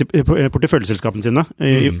disse porteføljeselskapene sine,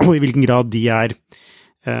 og i hvilken grad de er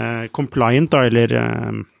compliant da, eller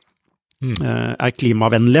er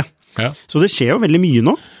klimavennlige. Ja. Så det skjer jo veldig mye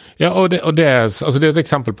nå. Ja, og det er et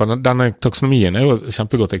eksempel på, denne taksonomien er jo et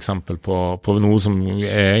kjempegodt eksempel på noe som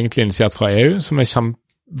er egentlig initiert fra EU, som er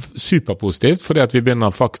superpositivt, fordi at vi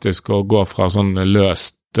begynner faktisk å gå fra sånn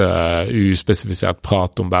løst uspesifisert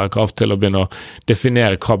prat om bærekraft til å begynne å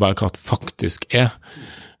definere hva bærekraft faktisk er.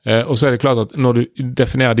 Og så er det klart at når du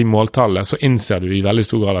definerer de måltallene, så innser du i veldig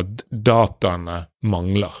stor grad at dataene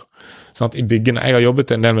mangler. Sånn at i byggene, jeg har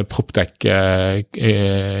jobbet en del med PropTech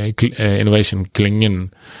Innovation Klyngen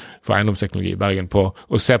for eiendomsteknologi i Bergen på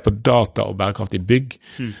å se på data og bærekraft i bygg.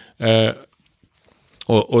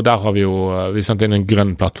 Og der har vi sendt inn en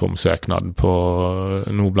grønn plattformsøknad på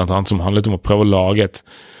noe blant annet som handlet om å prøve å lage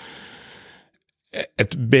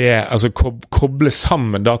altså koble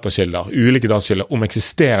sammen ulike datakilder om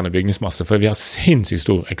eksisterende bygningsmasse, for vi har sinnssykt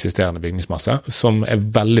stor eksisterende bygningsmasse som er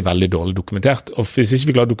veldig, veldig dårlig dokumentert, og hvis ikke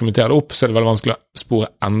vi klarer å dokumentere det opp, så er det veldig vanskelig å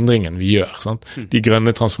spore endringen vi gjør, sant? De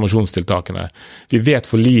grønne transformasjonstiltakene. Vi vet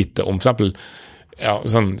for lite om for eksempel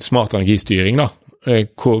sånn smart energistyring da,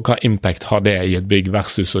 hva impact har det i et bygg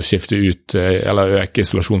versus å skifte ut eller øke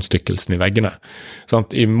isolasjonstykkelsen i veggene,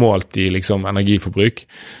 sant? I målt i liksom energiforbruk.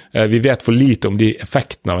 Vi vet for lite om de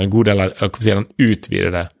effektene av en god del av den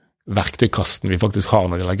utvidede verktøykasten vi faktisk har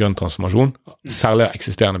når det gjelder grønn transformasjon, særlig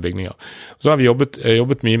eksisterende bygninger. Så da har vi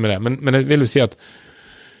jobbet mye med det, men jeg vil jo si at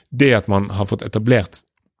det at man har fått etablert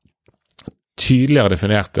tydeligere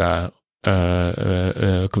definerte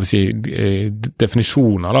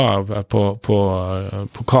definisjoner da,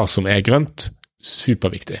 på hva som er grønt,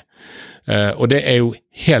 superviktig. Og det er jo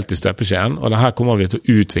helt i støpeskjeen, og det her kommer vi til å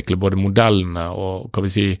utvikle både modellene og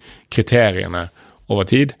kriteriene over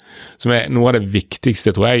tid, som noe av det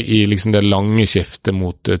viktigste, tror jeg, i liksom det lange skiftet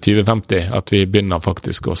mot 2050, at vi begynner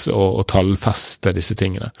faktisk å tallfeste disse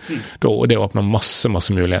tingene. Og det åpner masse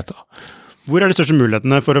muligheter. Hvor de største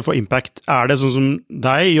mulighetene for å få impact? Det sånn som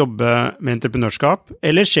deg, jobbe med entreprenørskap,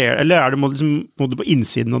 eller det må du på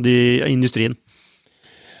innsiden av industrien?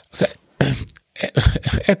 Altså,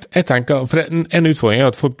 jeg tenker, for en utfordring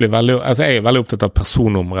at folk blir jeg er veldig opptatt av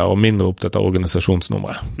personnumre og mindre opptatt av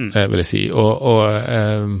organisasjonsnumre, vil jeg si. Og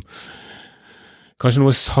kanskje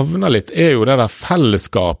noe jeg savner litt jo det der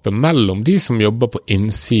fellesskapet mellom de som jobber på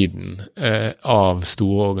innsiden av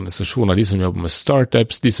store organisasjoner, de som jobber med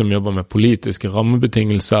startups, de som jobber med politiske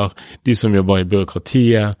rammebetingelser, de som jobber i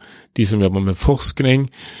byråkratiet, de som jobber med forskning,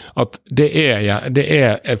 at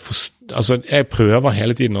jeg prøver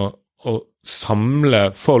hele tiden å samle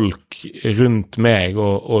folk rundt meg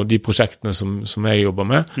og de prosjektene som jeg jobber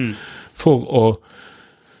med, for å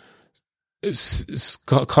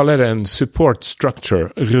kalle det en support structure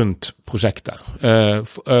rundt prosjektet.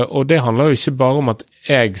 Og det handler jo ikke bare om at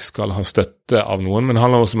jeg skal ha støtte av noen, men det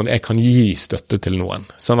handler også om at jeg kan gi støtte til noen.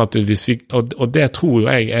 Sånn at og det tror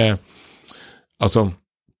jeg altså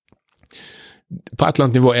på et eller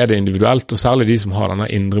annet nivå det individuelt, og særlig de som har denne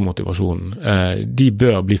indre motivasjonen, de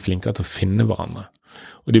bør bli flinkere til å finne hverandre.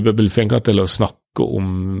 Og de bør bli flinkere til å snakke om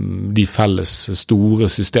de felles store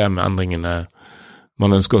systemendringene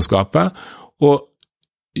man ønsker å skape, og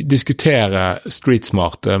diskutere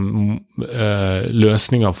street-smarte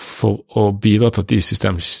løsninger for å bidra til at de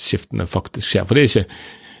systemskiftene faktisk skjer. For det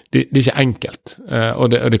er ikke enkelt,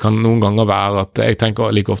 og det kan noen ganger være at jeg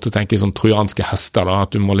like ofte tenker sånn trojanske hester, da,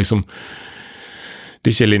 at du må liksom det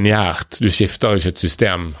er ikke lineært, du skifter ikke et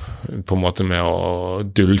system på en måte med å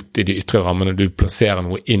dulte i de ytre rammene, du plasserer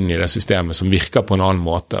noe inn i det systemet som virker på en annen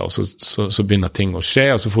måte, og så begynner ting å skje,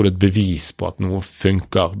 og så får du et bevis på at noe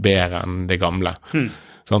funker bedre enn det gamle.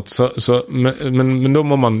 Men da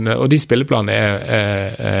må man, og de spilleplanene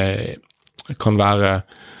kan være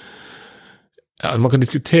man kan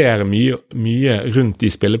diskutere mye rundt de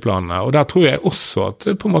spilleplanene, og der tror jeg også at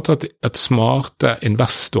på en måte at smarte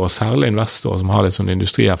investorer, særlig investorer som har litt sånn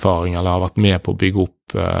industrierfaring eller har vært med på å bygge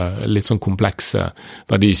opp litt sånn komplekse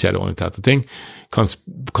verdikjedeorienterte ting,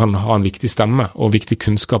 kan ha en viktig stemme og viktig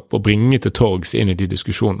kunnskap å bringe til torgs inn i de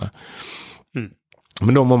diskusjonene.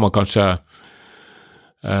 Men da må man kanskje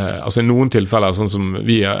altså i noen tilfeller, sånn som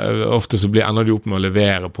vi ofte så ender du opp med å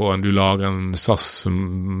levere på du lager en SAS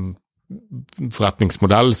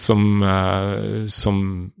forretningsmodell som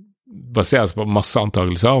baseres på masse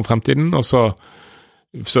antagelser om fremtiden, og så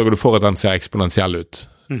sørger du for at den ser eksponentiell ut.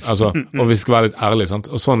 Altså, og vi skal være litt ærlige,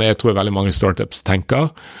 sant? Og sånn tror jeg veldig mange startups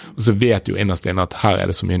tenker, og så vet jo innerst inne at her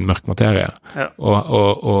det så mye mørk materie,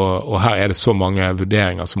 og her det så mange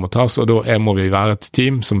vurderinger som må tas, og da må vi være et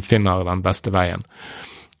team som finner den beste veien.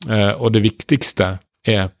 Og det viktigste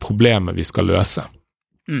problemet vi skal løse.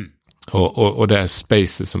 Og det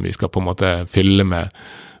spacet som vi skal på en måte fylle med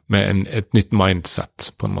et nytt mindset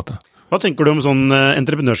på en måte. Hva tenker du om sånn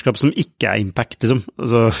entreprenørskap som ikke impact, liksom?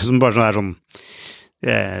 Altså, som bare sånn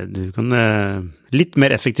du kan litt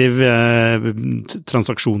mer effektiv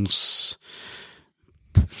transaksjons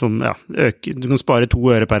som, øke, du kan spare 2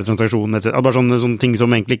 øre per transaksjon, etc. Bare sånne ting som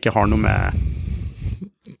egentlig ikke har noe med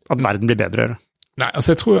at verden blir bedre å gjøre. Nei,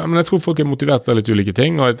 altså jeg tror folk motivert av litt ulike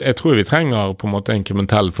ting, og jeg tror vi trenger på en måte en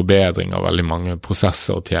inkrementell forbedring av veldig mange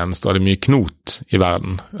prosesser og tjenester. Det mye knot i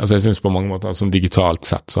verden. Altså jeg synes på mange måter, sånn digitalt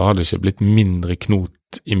sett, så har det ikke blitt mindre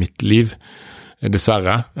knot i mitt liv,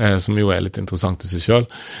 dessverre, som jo litt interessant i seg selv.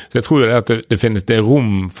 Så jeg tror jo at det finnes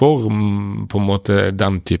rom for på en måte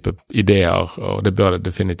den type ideer, og det bør det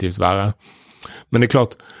definitivt være. Men det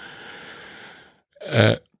klart,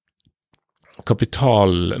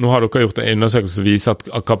 kapital, nå har dere gjort en undersøkelse som viser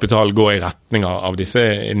at kapital går i retning av disse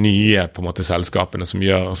nye på en måte selskapene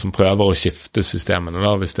som prøver å skifte systemene.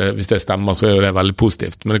 Da. Hvis det stemmer, så jo det veldig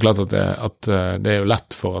positivt. Men det er klart at det jo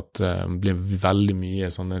lett for at det blir veldig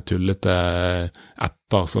mye sånne tullete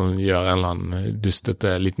apper som gjør en eller annen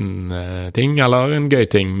dustete liten ting, eller en gøy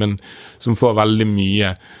ting, men som får veldig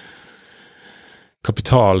mye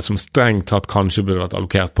kapital som strengt tatt kanskje burde vært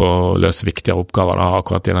allokert på å løse viktigere oppgaver da,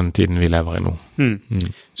 akkurat i den tiden vi lever i nå.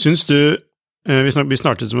 Syns du, vi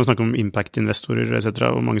startet som å snakke om impact-investorer et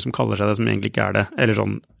cetera, og mange som kaller seg det som egentlig ikke det, eller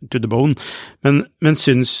sånn to the bone, men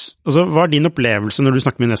altså, hva din opplevelse når du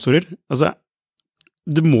snakker med investorer? Altså,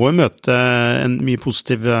 du må jo møte en mye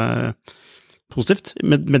positivt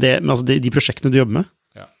med de prosjektene du jobber med.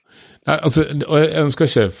 Altså, og jeg ønsker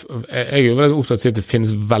ikke, jeg er jo veldig opptatt av at det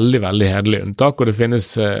finnes veldig, veldig hederlige unntak, og det finnes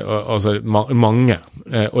altså, mange,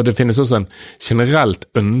 og det finnes også en generelt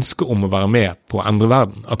ønske om å være med på å endre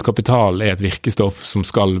verden, at kapital er et virkestoff som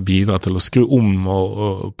skal bidra til å skru om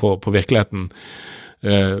på virkeligheten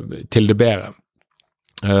til det bedre.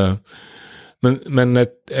 Men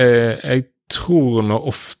jeg tror nå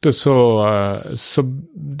ofte så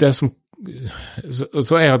det som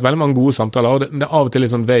så jeg har hatt veldig mange gode samtaler, og det er av og til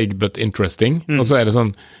litt sånn vague but interesting, og så er det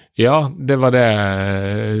sånn, ja, det var det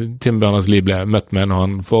Tim Berners-Lee ble møtt med når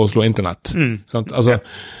han foreslo internett, sant? Altså,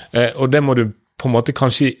 og det må du på en måte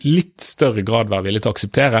kanskje i litt større grad være villig til å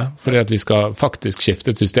akseptere, fordi at vi skal faktisk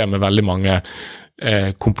skifte et system med veldig mange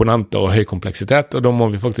komponenter og høy kompleksitet, og da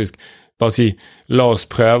må vi faktisk bare si, la oss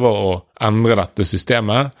prøve å endre dette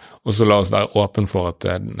systemet, og så la oss være åpen for at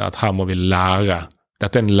her må vi lære.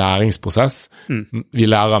 Dette er en læringsprosess. Vi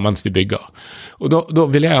lærer mens vi bygger. Og da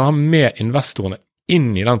vil jeg gjerne ha med investorene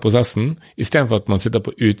inn i den prosessen, i stedet for at man sitter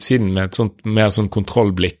på utsiden med et sånt, mer sånn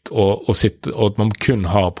kontrollblikk, og at man kun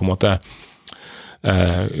har på en måte,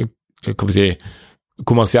 hva vi si,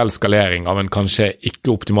 kommersiell skalering av en kanskje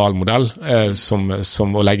ikke optimal modell,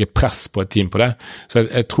 som å legge press på et team på det. Så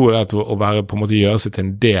jeg tror det at å være på en måte gjøre seg til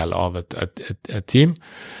en del av et team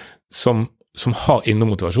som har indre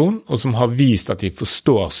motivasjon, og som har vist at de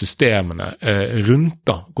forstår systemene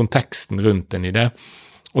rundt konteksten rundt en idé.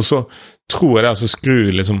 Og så tror jeg det altså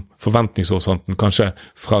skru liksom forventningshorisonten kanskje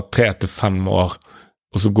fra 3 til 5 år,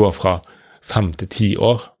 og så gå fra 5 til 10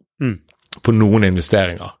 år på noen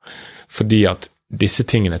investeringer. Fordi at disse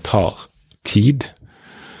tingene tar tid,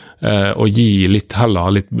 og gi litt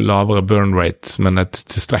lavere burn rate, men et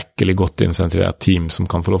tilstrekkelig godt insentivert team som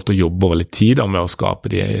kan få lov til å jobbe over litt tid med å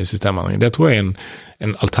skape de systemene. Det tror jeg er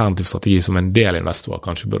en alternativ strategi som en del investorer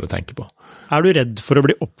kanskje burde tenke på. Er du redd for å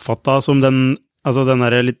bli oppfattet som den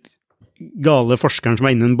der litt gale forskeren som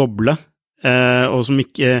er inne i en boble, og som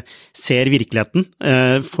ikke ser virkeligheten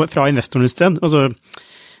fra investorens sted?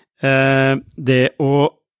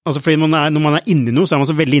 Fordi når man er inne i noe, så er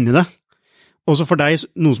man så veldig inne i det. Også for deg,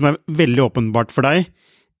 noe som er veldig åpenbart for deg,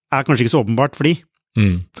 er kanskje ikke så åpenbart for de.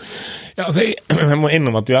 Ja, altså jeg må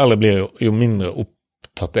innrømme at jo ærlig blir jo mindre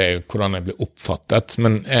opptatt av hvordan jeg blir oppfattet,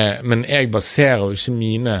 men jeg baserer jo ikke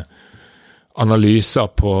mine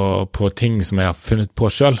analyser på ting som jeg har funnet på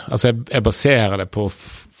selv. Altså jeg baserer det på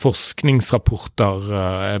forskningsrapporter,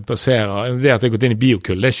 det at jeg har gått inn i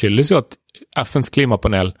biokull, det skyldes jo at FNs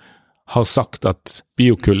klimapanel har sagt at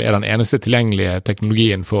biokull er den eneste tilgjengelige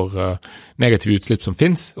teknologien for negative utslipp som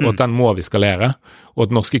finnes, og at den må vi skalere, og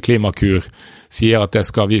at norske klimakur sier at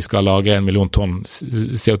vi skal lagre 1 million tonn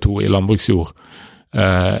CO2 i landbruksjord,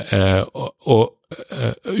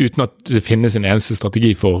 uten at det finnes en eneste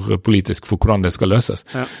strategi politisk for hvordan det skal løses.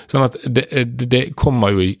 Ja. Sånn at det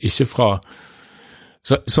kommer jo ikke fra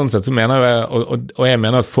sånn sett så mener jeg, og jeg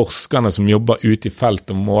mener at forskerne som jobber ute i felt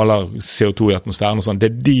og måler CO2 i atmosfæren og sånn, det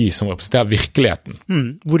er de som representerer virkeligheten.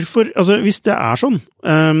 Hvorfor, altså hvis det er sånn,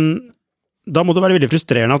 da må det være veldig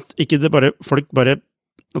frustrerende at ikke det bare,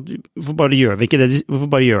 hvorfor bare gjør vi ikke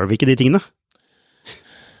de tingene?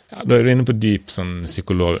 Ja, da er du inne på dyp sånn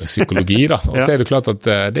psykologi da, og så er det klart at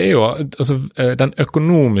det er jo, altså den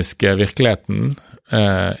økonomiske virkeligheten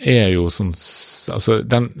er jo sånn, altså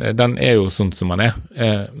den er jo sånn som man er,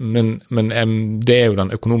 men det er jo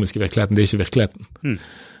den økonomiske virkeligheten, det er ikke virkeligheten.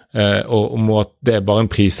 Og det er bare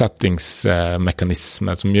en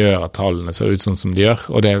prissettingsmekanisme som gjør at tallene ser ut sånn som de gjør,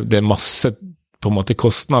 og det er masse på en måte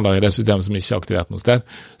kostnader i det systemet som ikke er aktivert noe sted,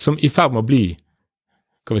 som i ferd med å bli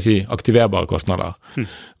kan vi si, aktiverbare kostnader.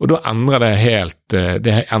 Og da endrer det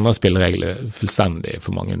endrer spillereglene fullstendig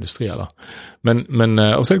for mange industrier da. Men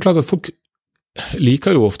og så er det klart at folk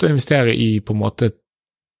liker jo ofte å investere i på en måte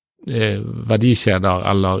verdikjeder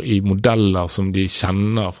eller i modeller som de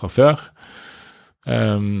kjenner fra før.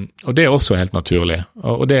 Og det er også helt naturlig.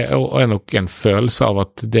 Og det er nok en følelse av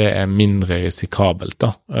at det er mindre risikabelt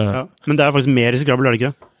da. Ja, men det er faktisk mer risikabelt, er det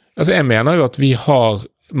ikke? Altså jeg mener jo at vi har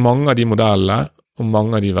mange av de modellene og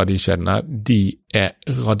mange av de verdikjedene, de er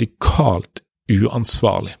radikalt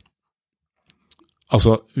uansvarlige.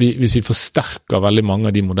 Altså, hvis vi forsterker veldig mange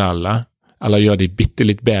av de modellene, eller gjør de bitte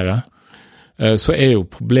litt bedre, så er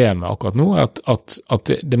jo problemet akkurat nå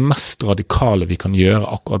at det mest radikale vi kan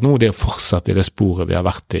gjøre akkurat nå, det er å fortsette i det sporet vi har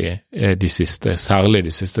vært i særlig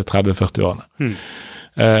de siste 30-40 årene.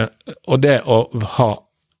 Og det å ha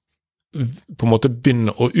på en måte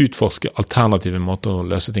begynne å utforske alternative måter å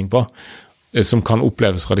løse ting på, som kan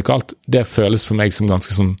oppleves radikalt, det føles for meg som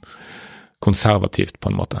ganske sånn konservativt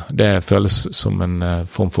på en måte. Det føles som en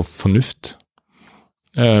form for fornuft.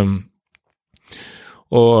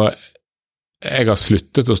 Og jeg har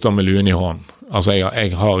sluttet å stå med luen i hånden. Altså,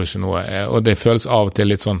 jeg har ikke noe, og det føles av og til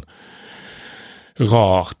litt sånn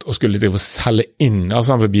rart å skulle drive og selge inn,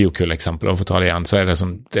 altså for biokull-eksempel, og for å ta det igjen, så det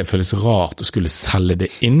sånn, det føles rart å skulle selge det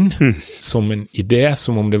inn som en idé,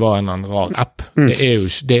 som om det var en annen rar app.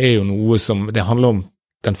 Det er jo noe som, det handler om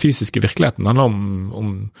den fysiske virkeligheten, det handler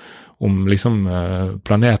om liksom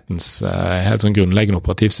planetens helt sånn grunnleggende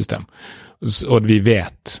operativsystem, og vi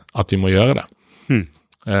vet at vi må gjøre det.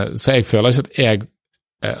 Så jeg føler ikke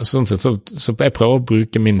at sånn sett, så jeg prøver å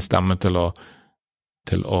bruke min stemme til å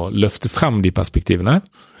løfte frem de perspektivene,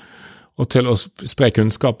 og til å spre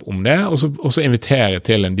kunnskap om det, og så invitere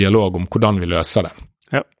til en dialog om hvordan vi løser det.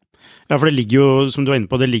 Ja, for det ligger jo, som du var inne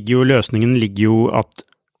på, løsningen ligger jo at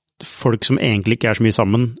folk som egentlig ikke så mye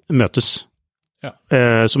sammen, møtes.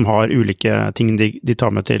 Som har ulike ting de tar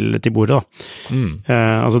med til bordet da.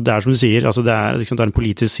 Altså det som du sier, altså det er en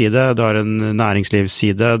politisk side, det har en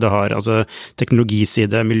næringslivsside, det har altså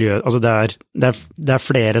teknologiside, miljø, altså det er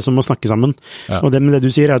flere som må snakke sammen. Og det med det du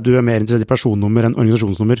sier at du mer interessert i personnummer enn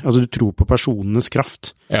organisasjonsnummer, altså du tror på personenes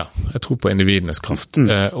kraft. Ja, jeg tror på individenes kraft,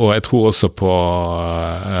 og jeg tror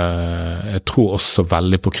også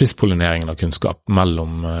veldig på krysspollineringen av kunnskap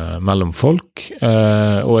mellom folk,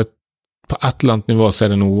 og på et eller annet nivå så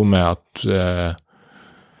det noe med at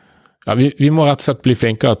vi må rett og slett bli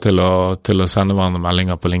flinkere til å sende hverandre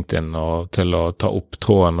meldinger på LinkedIn, og til å ta opp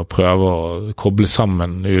tråden og prøve å koble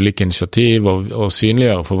sammen ulike initiativ og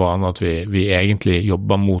synliggjøre for hverandre at vi egentlig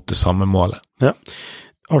jobber mot det samme målet. Ja.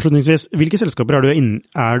 Avslutningsvis, hvilke selskaper er du inne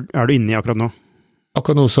i akkurat nå?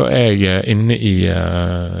 Akkurat nå så jeg inne i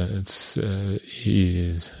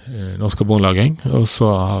Norsk Karbonlagring, og så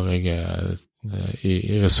har jeg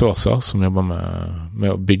i ressurser som jobber med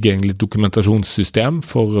å bygge en dokumentasjonssystem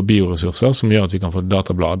for bioressurser som gjør at vi kan få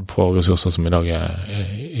datablad på ressurser som i dag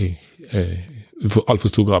i alt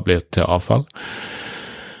for stor grad blir til avfall.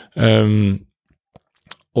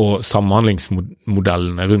 Og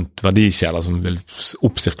samhandlingsmodellene rundt verdikjeder som vil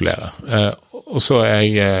oppsirkulere. Og så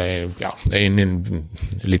jeg inne i en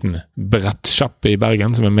liten brettshop i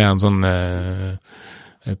Bergen som mer en sånn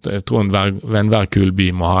jeg tror enhver kul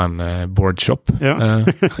by må ha en boardshop. Og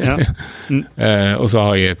så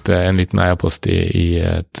har jeg en liten eierpost i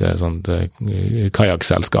et sånt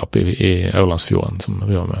kajakselskap i Ørlandsfjorden som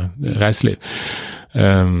driver med reiseliv.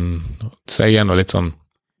 Så jeg nå litt sånn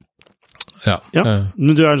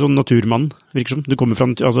men du en sånn naturmann, virker som. Du kommer fra,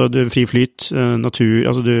 altså du fri flyt, natur,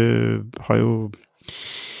 altså du har jo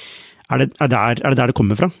det der det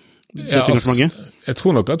kommer fra? Jeg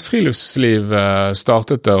tror nok at friluftsliv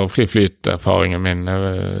startet der, og friflyt-erfaringen min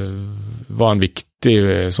var en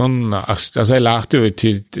viktig sånn, altså jeg lærte jo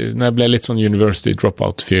når jeg ble litt sånn university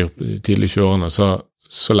dropout-fyr tidlig i 20-årene,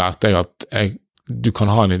 så lærte jeg at du kan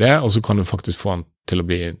ha en idé, og så kan du faktisk få den til å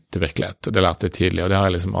bli til virkelighet, og det lærte jeg tidlig, og det har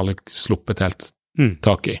jeg liksom aldri sluppet helt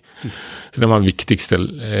tak i. Så det var den viktigste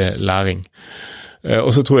læring.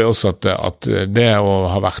 Og så tror jeg også at det å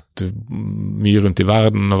ha vært mye rundt i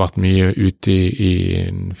verden og vært mye ute i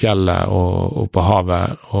fjellet og på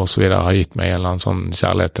havet og så videre har gitt meg en eller annen sånn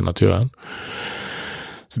kjærlighet til naturen.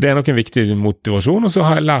 Så det nok en viktig motivasjon, og så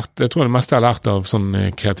har jeg tror det meste jeg har lært av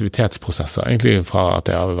sånne kreativitetsprosesser, egentlig fra at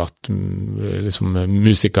jeg har vært liksom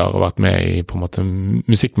musiker og vært med i på en måte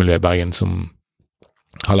musikkmiljøet i Bergen som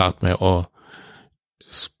har lært meg å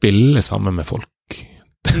spille sammen med folk.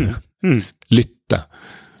 Lytte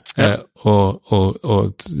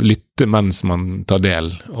og lytte mens man tar del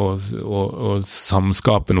og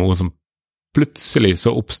samskape noe som plutselig så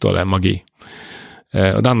oppstår det magi,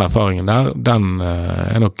 og den erfaringen der den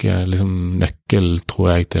nok liksom nøkkel, tror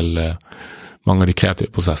jeg, til mange av de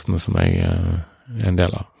kreative prosessene som jeg en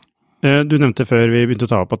del av. Du nevnte før vi begynte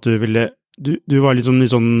å ta opp at du var liksom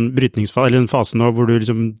i sånn brytningsfase, eller en fase nå hvor du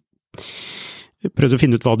liksom prøvde å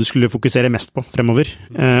finne ut hva du skulle fokusere mest på fremover.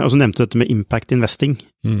 Og så nevnte du dette med impact investing.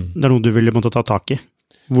 Det noe du ville måtte ta tak i.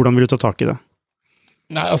 Hvordan vil du ta tak i det?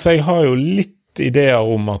 Nei, altså jeg har jo litt ideer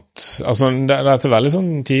om at, altså det er veldig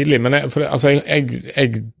sånn tidlig, men jeg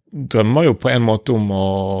drømmer jo på en måte om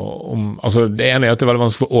altså det ene at det er veldig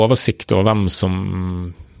vanskelig å få oversikt over hvem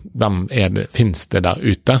finnes det der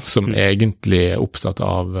ute som egentlig er opptatt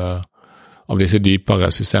av disse dypere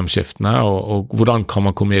systemskiftene, og hvordan kan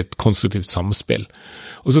man komme i et konstruktivt samspill.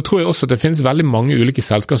 Og så tror jeg også at det finnes veldig mange ulike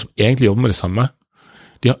selskaper som egentlig jobber med det samme.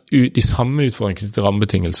 De har de samme utfordringene knyttet til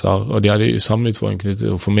rammebetingelser, og de har de samme utfordringene knyttet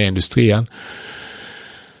til å få med industrien.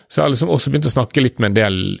 Så jeg har liksom også begynt å snakke litt med en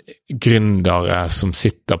del gründere som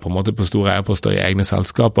sitter på en måte på store eierposter i egne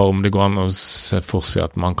selskaper, om det går an å se for seg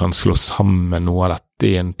at man kan slå sammen noe av dette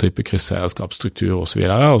i en type krysseierskapsstruktur og så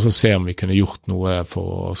videre, og så se om vi kunne gjort noe for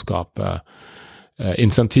å skape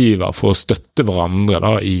insentiver for å støtte hverandre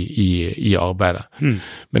da, i arbeidet.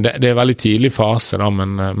 Men det er veldig tidlig fase, da,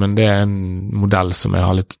 men det er en modell som jeg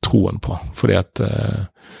har litt troen på, fordi at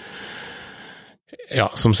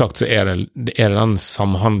som sagt så er det den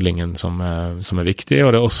samhandlingen som er viktig,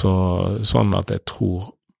 og det er også sånn at jeg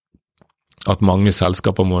tror at mange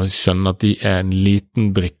selskaper må skjønne at de er en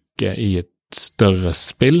liten brikke i et større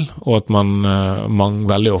spill, og at man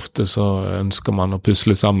veldig ofte så ønsker man å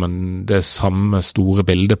pusle sammen det samme store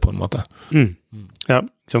bildet på en måte. Ja,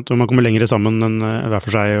 ikke sant? Og man kommer lengre sammen enn hver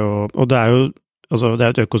for seg, og det er jo altså, det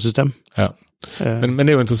er et økosystem. Ja. Men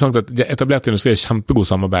det er jo interessant at etablert industri er kjempegod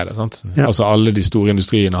samarbeid, sant? Ja. Altså alle de store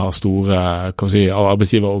industriene har store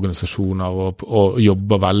arbeidsgiverorganisasjoner og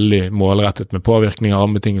jobber veldig målrettet med påvirkning av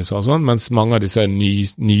rammebetingelser og sånn, mens mange av disse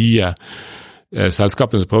nye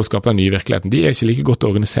selskapene som prøver å skape den nye virkeligheten, de er ikke like godt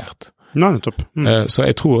organisert. Nei, nettopp. Så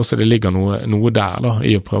jeg tror også det ligger noe der da,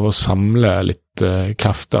 i å prøve å samle litt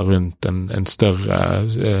krefter rundt et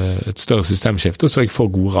større systemskifte, og så jeg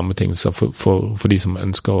får gode rammebetingelser for de som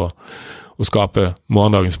ønsker å skape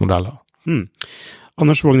morgendagens modeller.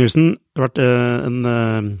 Anders Våg-Nielsen, det har vært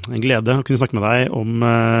en glede å kunne snakke med deg om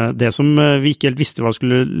det som vi ikke helt visste hva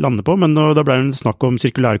skulle lande på, men da ble det snakk om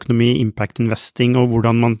sirkulærøkonomi, impact investing, og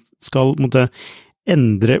hvordan man skal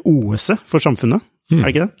endre OS-et for samfunnet. Er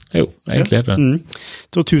det ikke det? Jo, egentlig er det.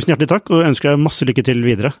 Så tusen hjertelig takk, og ønsker deg masse lykke til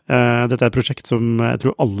videre. Dette er et prosjekt som jeg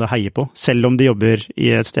tror alle heier på, selv om de jobber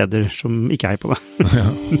i et steder som ikke heier på det. Ja,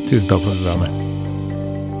 tusen takk for at du var med.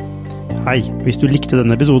 Hei, hvis du likte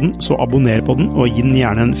denne episoden, så abonner på den, og gi den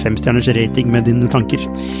gjerne en 5-stjerners rating med dine tanker.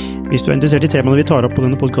 Hvis du er interessert i temaene vi tar opp på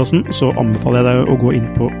denne podcasten, så anbefaler jeg deg å gå inn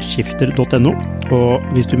på skifter.no,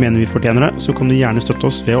 og hvis du mener vi fortjener det, så kan du gjerne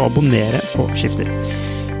støtte oss ved å abonnere på Skifter.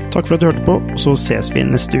 Takk for at du hørte på, så ses vi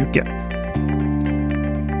neste uke.